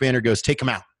battalion commander goes, "Take them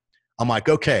out." I'm like,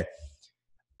 okay.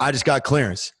 I just got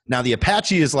clearance. Now the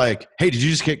Apache is like, "Hey, did you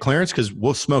just get clearance? Because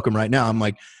we'll smoke them right now." I'm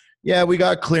like, "Yeah, we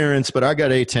got clearance, but I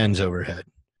got A-10s overhead."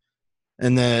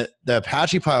 And the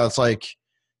Apache pilot's like,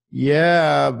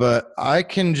 "Yeah, but I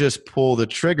can just pull the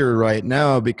trigger right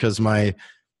now because my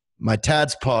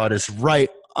TADS pod is right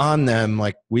on them.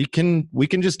 Like we can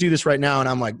just do this right now." And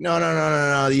I'm like, no,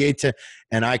 the A-10.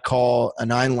 And I call a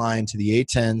 9 line to the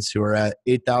A-10s who are at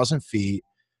 8,000 feet.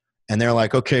 And they're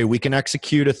like, "Okay, we can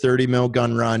execute a 30 mil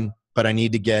gun run, but I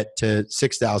need to get to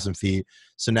 6,000 feet.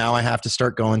 So now I have to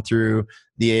start going through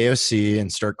the AOC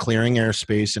and start clearing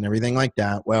airspace and everything like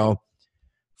that." Well,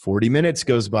 40 minutes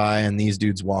goes by and these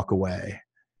dudes walk away.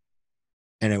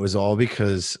 And it was all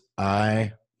because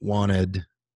I wanted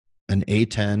an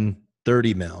A-10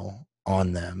 30 mil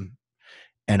on them.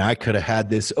 And I could have had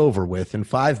this over with in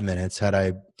 5 minutes had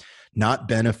I not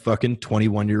been a fucking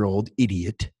 21-year-old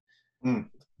idiot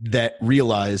that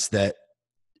realized that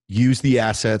use the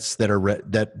assets that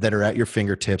are at your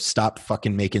fingertips. Stop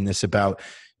fucking making this about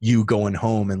you going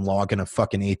home and logging a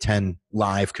fucking A-10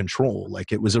 live control.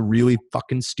 Like it was a really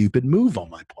fucking stupid move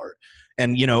on my part.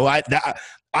 And you know,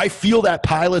 I feel that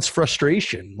pilot's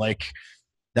frustration. Like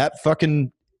that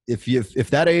fucking, if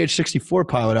that AH-64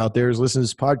 pilot out there is listening to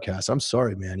this podcast, I'm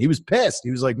sorry, man. He was pissed.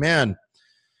 He was like, "Man,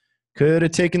 could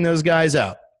have taken those guys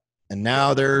out." And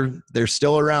now they're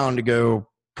still around to go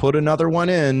put another one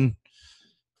in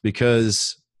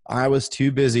because I was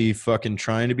too busy fucking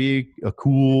trying to be a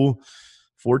cool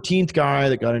 14th guy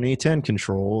that got an A-10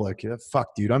 control. Like,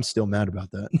 fuck, dude, I'm still mad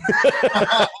about that.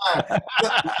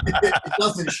 It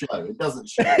doesn't show. It doesn't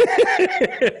show.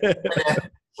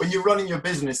 When you're running your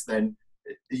business, then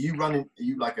are you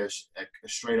like a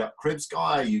straight up cribs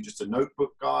guy? Are you just a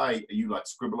notebook guy? Are you like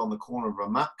scribble on the corner of a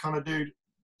map kind of dude?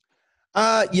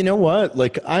 You know what?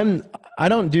 Like I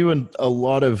don't do a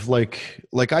lot of like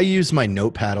I use my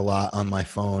notepad a lot on my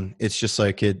phone. It's just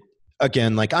like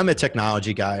again, like I'm a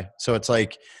technology guy. So it's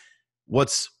like,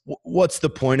 what's the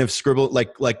point of scribble?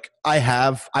 Like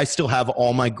I still have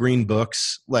all my green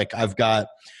books. Like I've got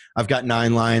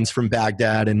 9 lines from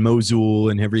Baghdad and Mosul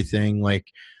and everything like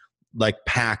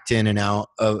packed in and out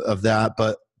of that.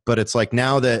 But it's like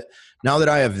now that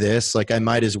I have this, like I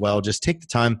might as well just take the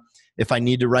time. If I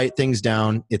need to write things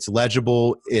down, it's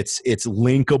legible, it's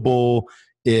linkable,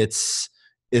 it's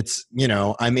you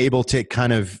know, I'm able to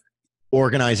kind of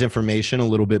organize information a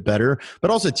little bit better.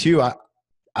 But also too,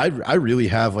 I really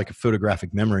have like a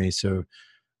photographic memory, so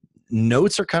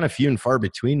notes are kind of few and far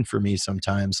between for me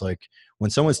sometimes. Like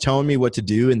when someone's telling me what to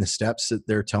do in the steps that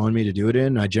they're telling me to do it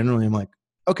in, I generally am like,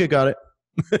 okay, got it.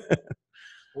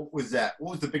 What was that?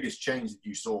 What was the biggest change that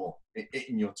you saw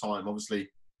in your time? Obviously,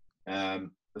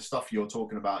 the stuff you're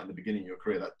talking about in the beginning of your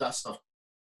career, that stuff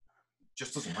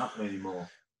just doesn't happen anymore.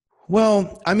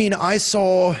 Well, I mean, I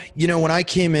saw, you know, when I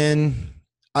came in,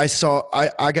 I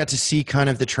got to see kind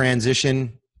of the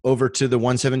transition over to the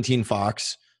 117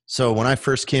 Fox. So when I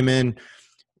first came in,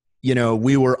 you know,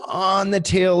 we were on the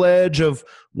tail edge of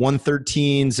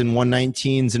 113s and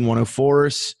 119s and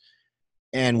 104s.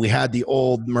 And we had the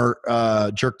old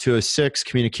Jerk 206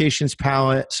 communications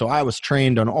palette. So I was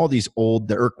trained on all these old,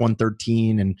 the ERC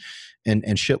 113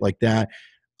 and shit like that.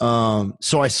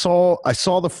 So I saw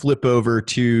the flip over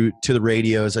to the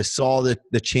radios. I saw the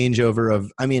changeover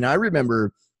of, I mean, I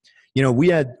remember, you know, we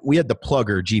had the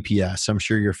Plugger GPS. I'm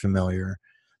sure you're familiar,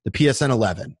 the PSN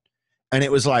 11. And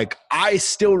it was like, I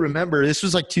still remember, this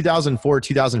was like 2004,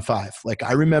 2005. Like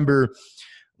I remember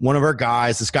one of our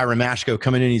guys, this guy Ramashko,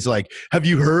 coming in, he's like, have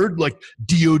you heard, like,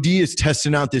 DOD is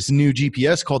testing out this new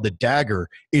GPS called the Dagger.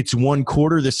 It's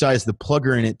 1/4 the size of the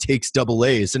Plugger and it takes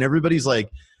AA's. And everybody's like,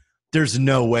 there's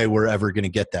no way we're ever going to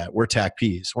get that. We're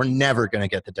TACPs. We're never going to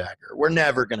get the Dagger. We're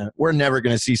never going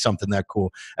to see something that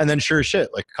cool. And then sure as shit,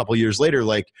 like a couple years later,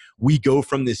 like we go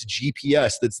from this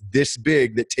GPS that's this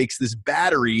big that takes this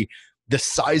battery the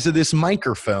size of this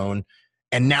microphone,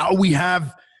 and now we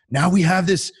have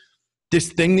this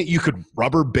thing that you could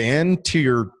rubber band to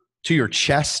your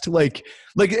chest. Like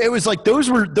it was like those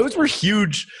were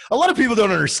huge. A lot of people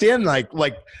don't understand like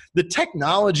the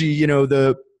technology, you know,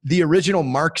 the original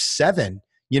Mark 7,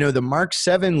 you know, the Mark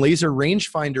 7 laser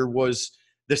rangefinder was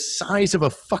the size of a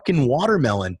fucking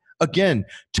watermelon. Again,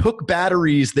 took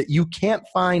batteries that you can't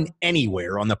find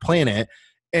anywhere on the planet,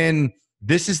 and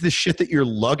this is the shit that you're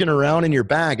lugging around in your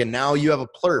bag, and now you have a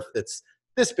plurf that's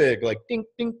this big, like dink,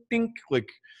 dink, dink. Like,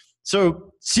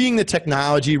 so seeing the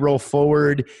technology roll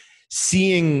forward,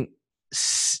 seeing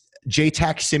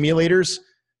JTAC simulators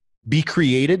be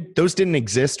created, those didn't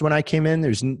exist when I came in.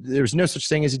 There's no such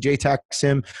thing as a JTAC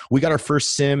sim. We got our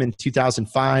first sim in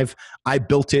 2005. I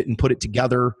built it and put it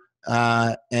together,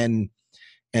 and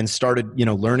started, you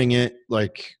know, learning it.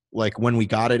 Like when we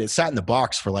got it, it sat in the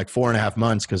box for like 4.5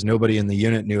 months because nobody in the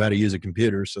unit knew how to use a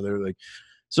computer. So they were like,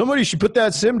 somebody should put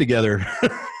that sim together.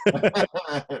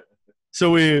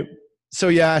 So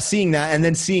yeah, seeing that, and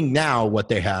then seeing now what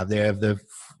they have the,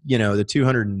 you know, the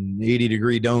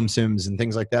 280-degree dome sims and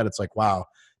things like that. It's like, wow,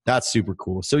 that's super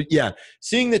cool. So yeah,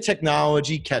 seeing the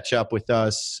technology catch up with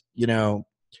us, you know,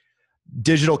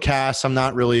 digital casts, I'm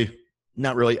not really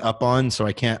up on, so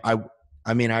I can't,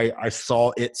 I mean, I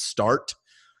saw it start.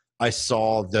 I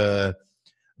saw the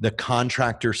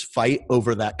contractors fight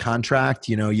over that contract.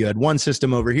 You know, you had one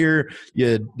system over here, you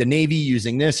had the Navy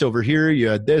using this over here, you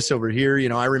had this over here. You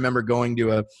know, I remember going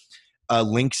to a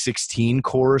Link 16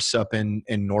 course up in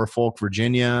Norfolk,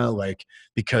 Virginia, like,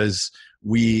 because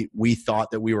we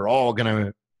thought that we were all going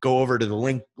to go over to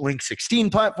the Link 16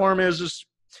 platform. It was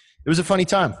a funny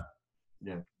time.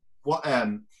 Yeah. What,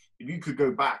 if you could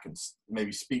go back and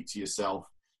maybe speak to yourself,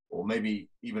 or maybe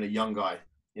even a young guy,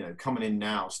 you know, coming in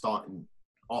now, starting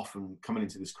off and coming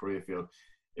into this career field,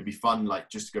 it'd be fun, like,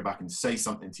 just to go back and say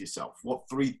something to yourself. What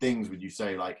 3 things would you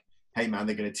say? Like, hey man,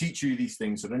 they're going to teach you these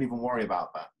things, so don't even worry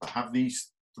about that. But have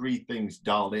these 3 things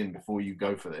dialed in before you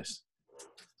go for this.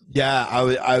 Yeah,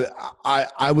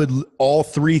 I would. All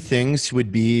 3 things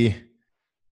would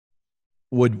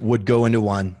go into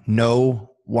one.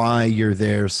 Know why you're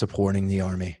there supporting the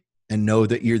Army, and know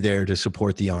that you're there to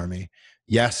support the Army.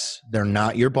 Yes, they're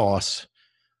not your boss,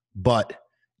 but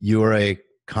you are a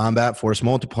combat force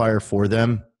multiplier for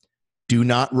them. Do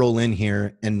not roll in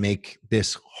here and make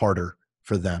this harder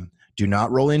for them. Do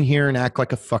not roll in here and act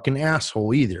like a fucking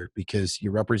asshole either, because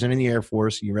you're representing the Air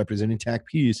Force, you're representing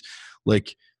TACPs.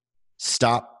 Like,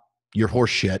 stop your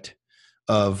horse shit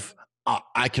of,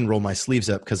 I can roll my sleeves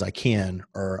up because I can,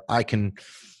 or I can,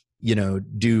 you know,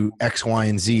 do X, Y,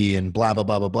 and Z and blah, blah,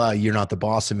 blah, blah, blah. You're not the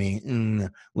boss of me.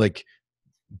 Like,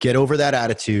 get over that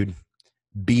attitude.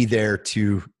 Be there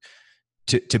to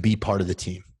be part of the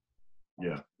team.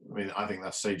 Yeah. I mean, I think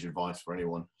that's sage advice for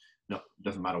anyone. No, it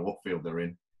doesn't matter what field they're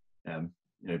in. You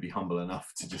know, be humble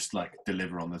enough to just like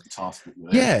deliver on the task that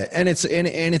you're there. Yeah. And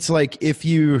it's like, if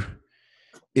you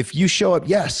show up,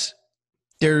 yes,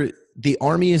 the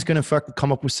Army is going to fucking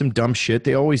come up with some dumb shit.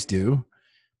 They always do,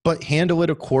 but handle it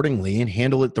accordingly and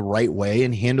handle it the right way,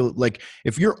 and handle it like,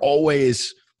 if you're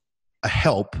always a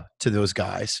help to those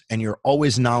guys, and you're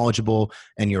always knowledgeable,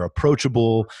 and you're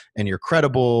approachable, and you're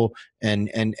credible, and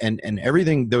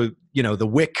everything, the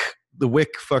WIC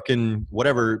fucking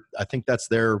whatever, I think that's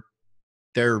their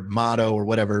motto or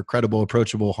whatever, credible,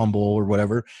 approachable, humble, or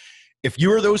whatever. If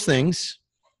you are those things,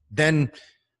 then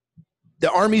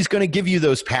the Army's going to give you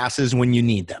those passes when you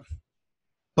need them.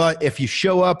 But if you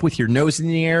show up with your nose in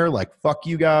the air, like, fuck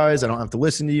you guys, I don't have to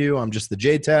listen to you, I'm just the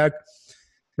JTAC,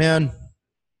 man,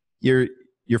 you're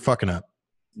fucking up.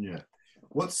 Yeah.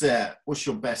 What's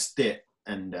your best tip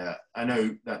and I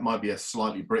know that might be a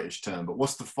slightly British term, but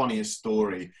what's the funniest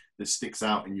story that sticks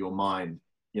out in your mind?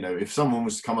 You know, if someone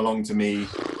was to come along to me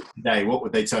today, what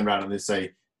would they turn around and they'd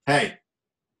say, hey,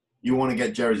 you want to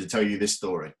get Jerry to tell you this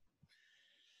story?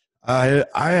 I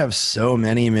have so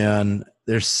many, man.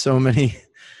 There's so many,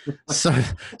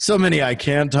 so many I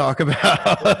can't talk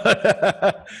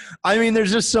about. I mean,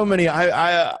 there's just so many.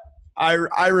 I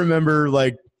remember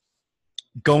like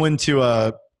going to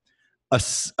a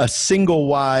single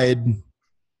wide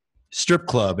strip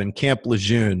club in Camp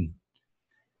Lejeune,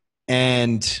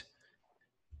 and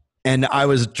I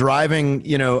was driving,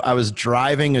 I was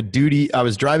driving the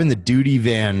duty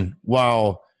van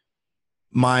while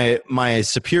my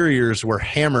superiors were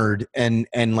hammered and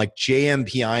like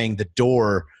JMPIing the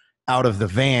door out of the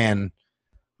van,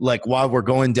 like while we're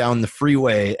going down the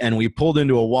freeway, and we pulled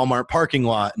into a Walmart parking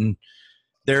lot, and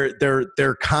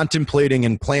they're contemplating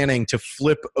and planning to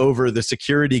flip over the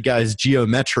security guy's Geo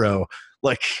Metro.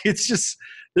 Like, it's just,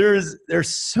 there's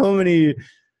so many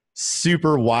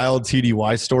super wild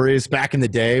TDY stories back in the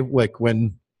day, like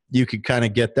when you could kind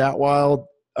of get that wild.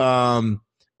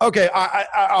 Okay,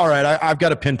 all right. I've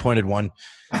got a pinpointed one.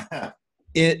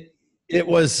 It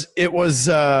was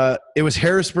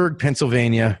Harrisburg,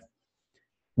 Pennsylvania.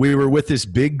 We were with this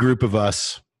big group of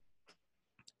us,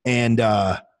 and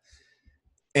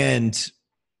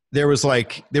there was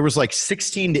like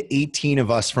 16 to 18 of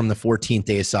us from the 14th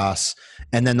ASOS,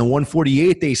 and then the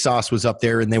 148th ASOS was up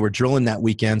there, and they were drilling that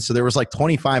weekend, so there was like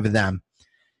 25 of them,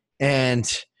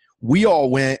 and we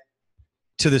all went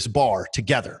to this bar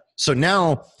together. So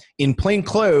now in plain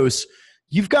clothes,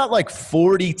 you've got like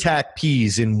 40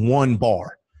 TAC-Ps in one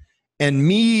bar. And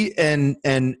me and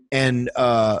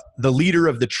the leader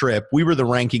of the trip, we were the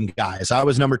ranking guys. I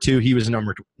was number 2, he was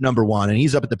number 1, and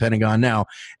he's up at the Pentagon now.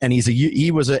 And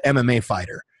he was an MMA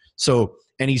fighter. So,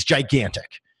 and he's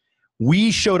gigantic.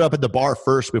 We showed up at the bar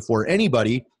first before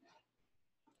anybody,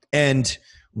 and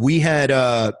we had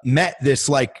met this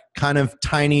like kind of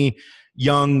tiny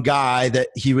young guy that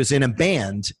he was in a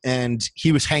band, and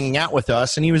he was hanging out with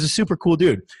us, and he was a super cool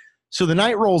dude. So the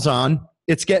night rolls on,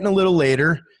 it's getting a little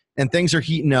later, and things are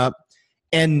heating up.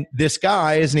 And this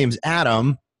guy, his name's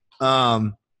Adam.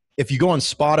 If you go on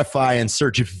Spotify and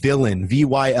search Villain,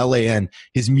 VYLAN,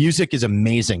 his music is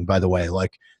amazing, by the way.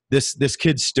 Like this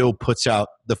kid still puts out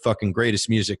the fucking greatest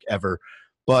music ever.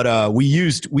 But we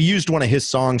used one of his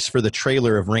songs for the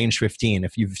trailer of Range 15.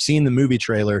 If you've seen the movie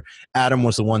trailer, Adam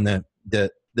was the one that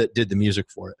did the music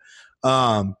for it.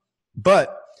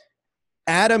 But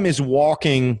Adam is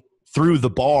walking through the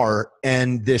bar,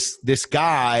 and this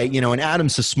guy, and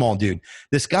Adam's a small dude.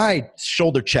 This guy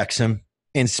shoulder checks him,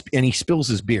 and he spills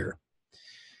his beer.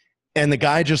 And the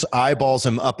guy just eyeballs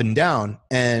him up and down.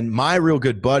 And my real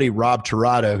good buddy, Rob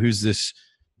Tirado, who's this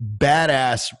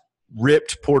badass,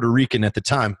 ripped Puerto Rican at the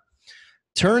time,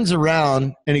 turns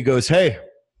around and he goes, "Hey,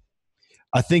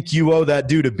 I think you owe that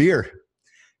dude a beer."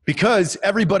 Because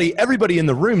everybody in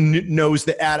the room knows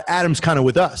that Adam's kind of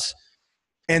with us.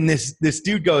 And this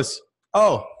dude goes,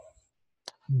 "Oh,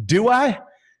 do I?"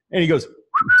 And he goes,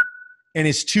 and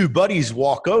his two buddies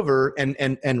walk over,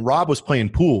 and Rob was playing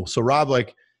pool. So Rob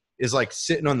is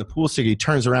sitting on the pool stick. He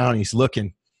turns around and he's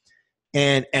looking,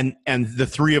 and the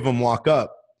three of them walk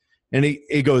up, and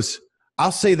he goes,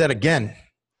 "I'll say that again.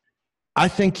 I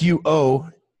think you owe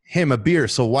him a beer.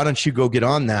 So why don't you go get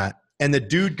on that?" And the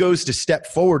dude goes to step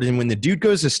forward. And when the dude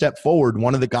goes to step forward,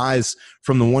 one of the guys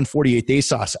from the 148th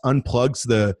ASOS unplugs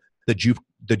the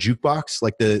jukebox,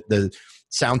 like the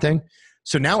sound thing.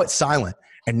 So now it's silent.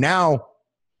 And now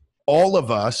all of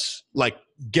us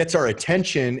gets our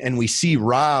attention, and we see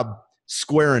Rob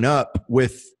squaring up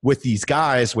with these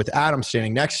guys, with Adam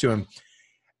standing next to him.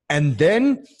 And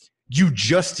then you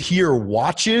just hear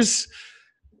watches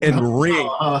and ring.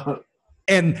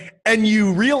 And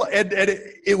you realize, and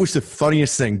it was the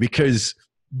funniest thing, because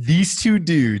these two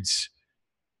dudes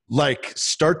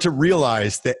start to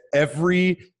realize that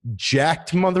every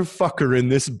jacked motherfucker in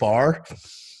this bar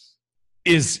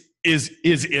is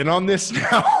in on this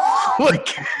now.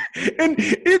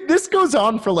 This goes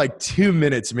on for 2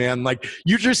 minutes, man.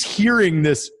 You're just hearing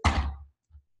this,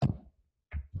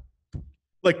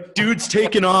 dudes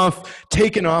taking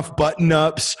off button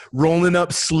ups, rolling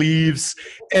up sleeves,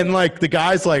 and the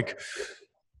guy's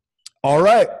 "All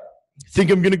right, think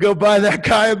I'm gonna go buy that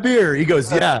guy a beer?" He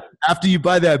goes, "Yeah, after you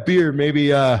buy that beer, maybe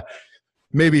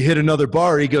hit another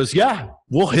bar." He goes, "Yeah,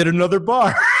 we'll hit another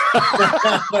bar."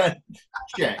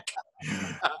 Check.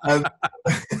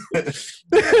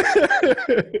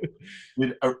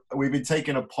 We've been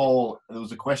taking a poll. There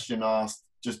was a question asked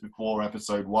just before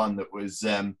episode 1 that was,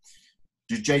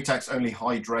 do JTACs only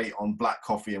hydrate on black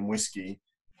coffee and whiskey?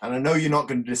 And I know you're not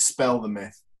going to dispel the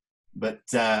myth, but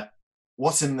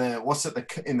what's in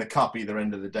the cup either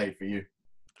end of the day for you?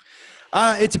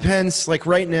 It depends. Like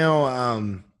right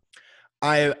now,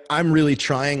 I'm really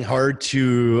trying hard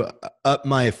to up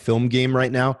my film game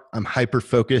right now. I'm hyper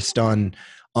focused on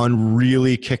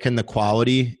really kicking the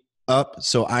quality up.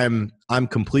 So I'm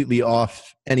completely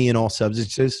off any and all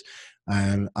substances.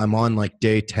 I'm on like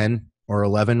day 10 or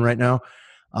 11 right now,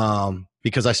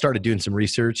 because I started doing some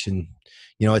research, and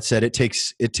it said it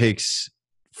takes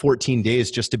 14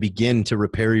 days just to begin to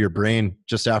repair your brain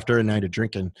just after a night of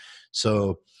drinking.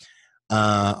 So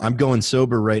I'm going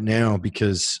sober right now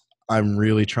because I'm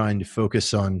really trying to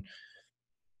focus on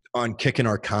kicking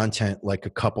our content like a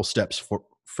couple steps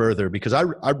further, because I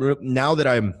now that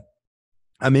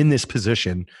I'm in this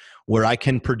position where I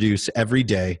can produce every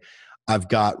day. I've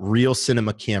got real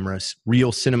cinema cameras,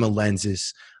 real cinema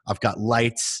lenses. I've got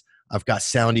lights. I've got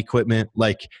sound equipment.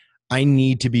 Like, I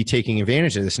need to be taking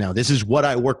advantage of this now. This is what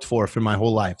I worked for my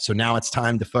whole life. So now it's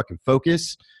time to fucking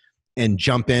focus and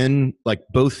jump in like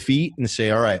both feet and say,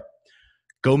 all right,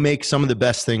 go make some of the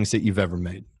best things that you've ever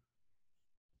made.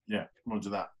 Yeah,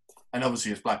 roger that. And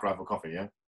obviously it's Black Rifle coffee, yeah?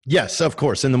 Yes, of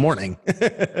course, in the morning.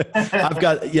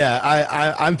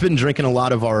 I've been drinking a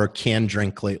lot of our canned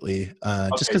drink lately,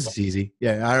 just because it's easy.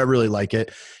 Yeah, I really like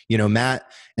it.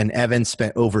 Matt and Evan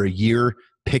spent over a year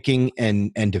picking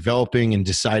and developing and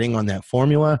deciding on that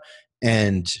formula,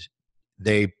 and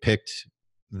they picked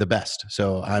the best.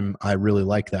 So I really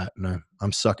like that, and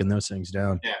I'm sucking those things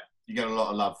down. Yeah, you get a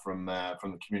lot of love from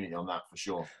the community on that for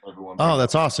sure. Everyone. Oh,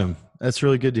 that's awesome. That's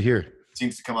really good to hear.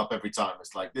 Seems to come up every time.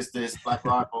 It's like this Black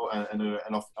Rifle, and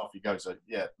off you go. So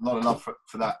yeah, a lot of love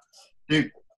for that, dude.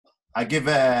 I give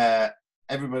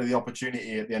everybody the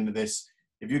opportunity at the end of this.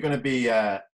 If you're going to be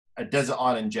a desert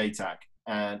island JTAC,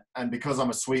 and because I'm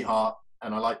a sweetheart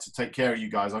and I like to take care of you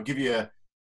guys, I'll give you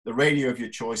the radio of your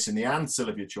choice and the Ansel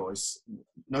of your choice.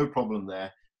 No problem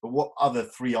there. But what other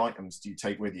 3 items do you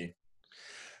take with you?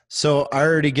 So I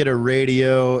already get a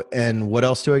radio, and what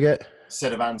else do I get? A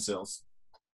set of Ansels.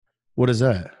 What is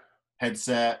that?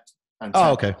 Headset. And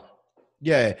oh, okay.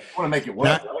 Yeah. I want to make it work,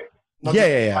 right? Not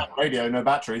yeah. Radio, no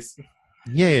batteries.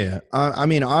 Yeah. I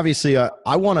mean, obviously,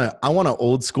 I want an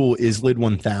old school Islid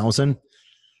 1000,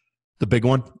 the big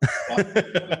one. Yeah.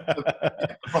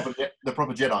 the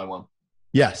proper Jedi one.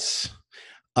 Yes.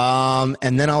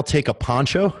 And then I'll take a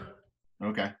poncho.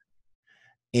 Okay.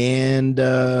 And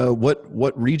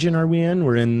what region are we in?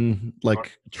 We're in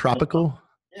like tropical.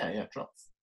 Yeah, tropical.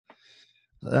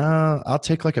 I'll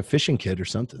take like a fishing kit or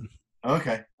something.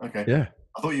 Okay. Yeah.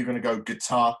 I thought you were going to go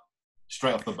guitar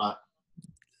straight off the bat.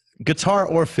 Guitar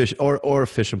or fish or a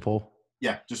fishing pole.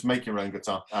 Yeah, just make your own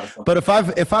guitar. But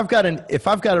if I've got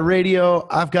a radio,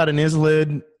 I've got an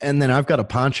Islid, and then I've got a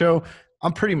poncho,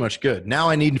 I'm pretty much good. Now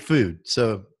I need food,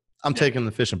 so I'm taking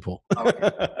the fishing pole.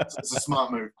 It's a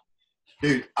smart move,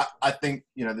 dude. I think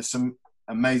there's some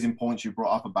amazing points you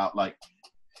brought up about like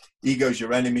ego's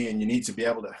your enemy, and you need to be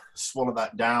able to swallow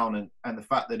that down. And the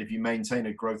fact that if you maintain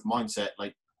a growth mindset,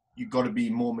 like you've got to be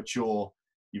more mature.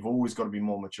 You've always got to be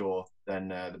more mature than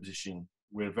the position.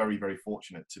 We're very, very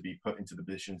fortunate to be put into the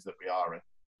positions that we are in.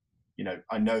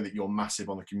 I know that you're massive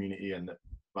on the community, and that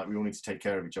like we all need to take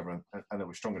care of each other, and that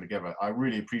we're stronger together. I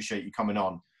really appreciate you coming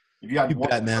on. If you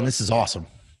had man, this is awesome.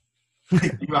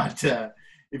 If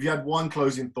you had one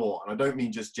closing thought, and I don't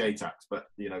mean just JTACs, but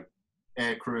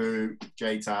air crew,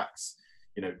 JTACs,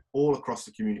 all across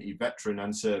the community, veteran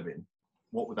and serving,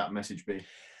 what would that message be?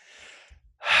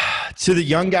 To the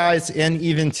young guys, and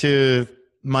even to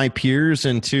my peers,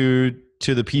 and to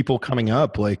the people coming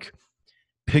up, like,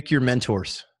 pick your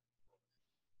mentors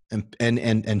and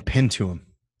pin to them.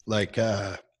 Like,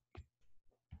 I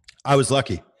was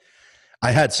lucky.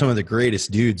 I had some of the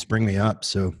greatest dudes bring me up.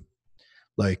 So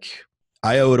like,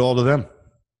 I owe it all to them.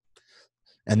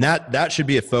 And that should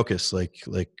be a focus, like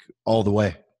all the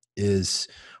way, is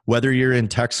whether you're in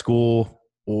tech school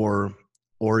or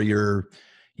your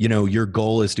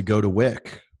goal is to go to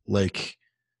WIC, like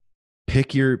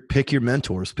pick your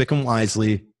mentors, pick them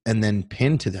wisely, and then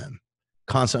pin to them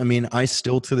constantly. I mean, I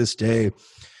still to this day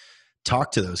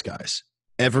talk to those guys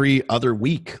every other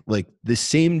week, like the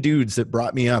same dudes that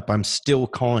brought me up, I'm still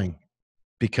calling,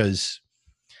 because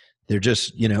they're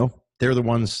just, they're the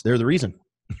ones, they're the reason.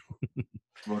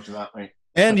 Roger that, mate.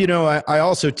 And, I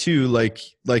also too, like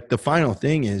the final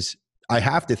thing is I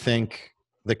have to thank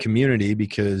the community,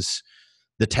 because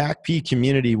the TACP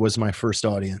community was my first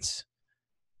audience.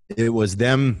 It was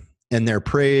them and their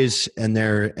praise and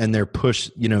their push,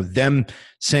 them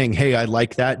saying, hey, I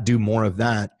like that, do more of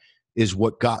that, is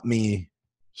what got me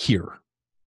here.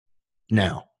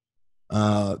 now,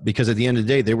 because at the end of the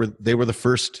day, they were the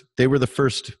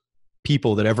first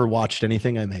people that ever watched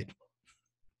anything I made.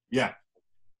 Yeah.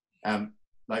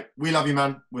 Like, we love you,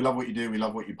 man. We love what you do. We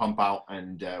love what you pump out,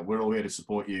 and we're all here to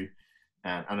support you.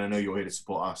 And I know you're here to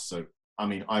support us. So, I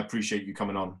mean, I appreciate you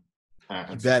coming on.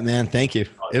 You bet, man. Thank you.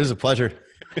 It was a pleasure.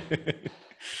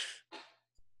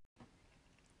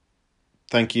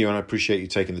 Thank you, and I appreciate you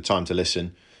taking the time to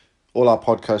listen. All our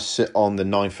podcasts sit on the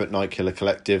 9 Foot Night Killer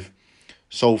Collective,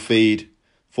 Soul Feed,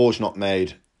 Forge Not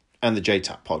Made, and the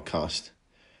JTAP podcast.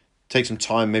 Take some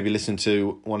time, maybe listen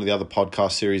to one of the other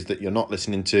podcast series that you're not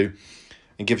listening to,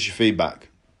 and give us your feedback.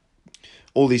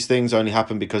 All these things only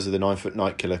happen because of the 9 Foot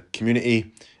Night Killer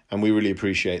community, and we really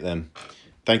appreciate them.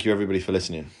 Thank you, everybody, for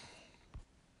listening.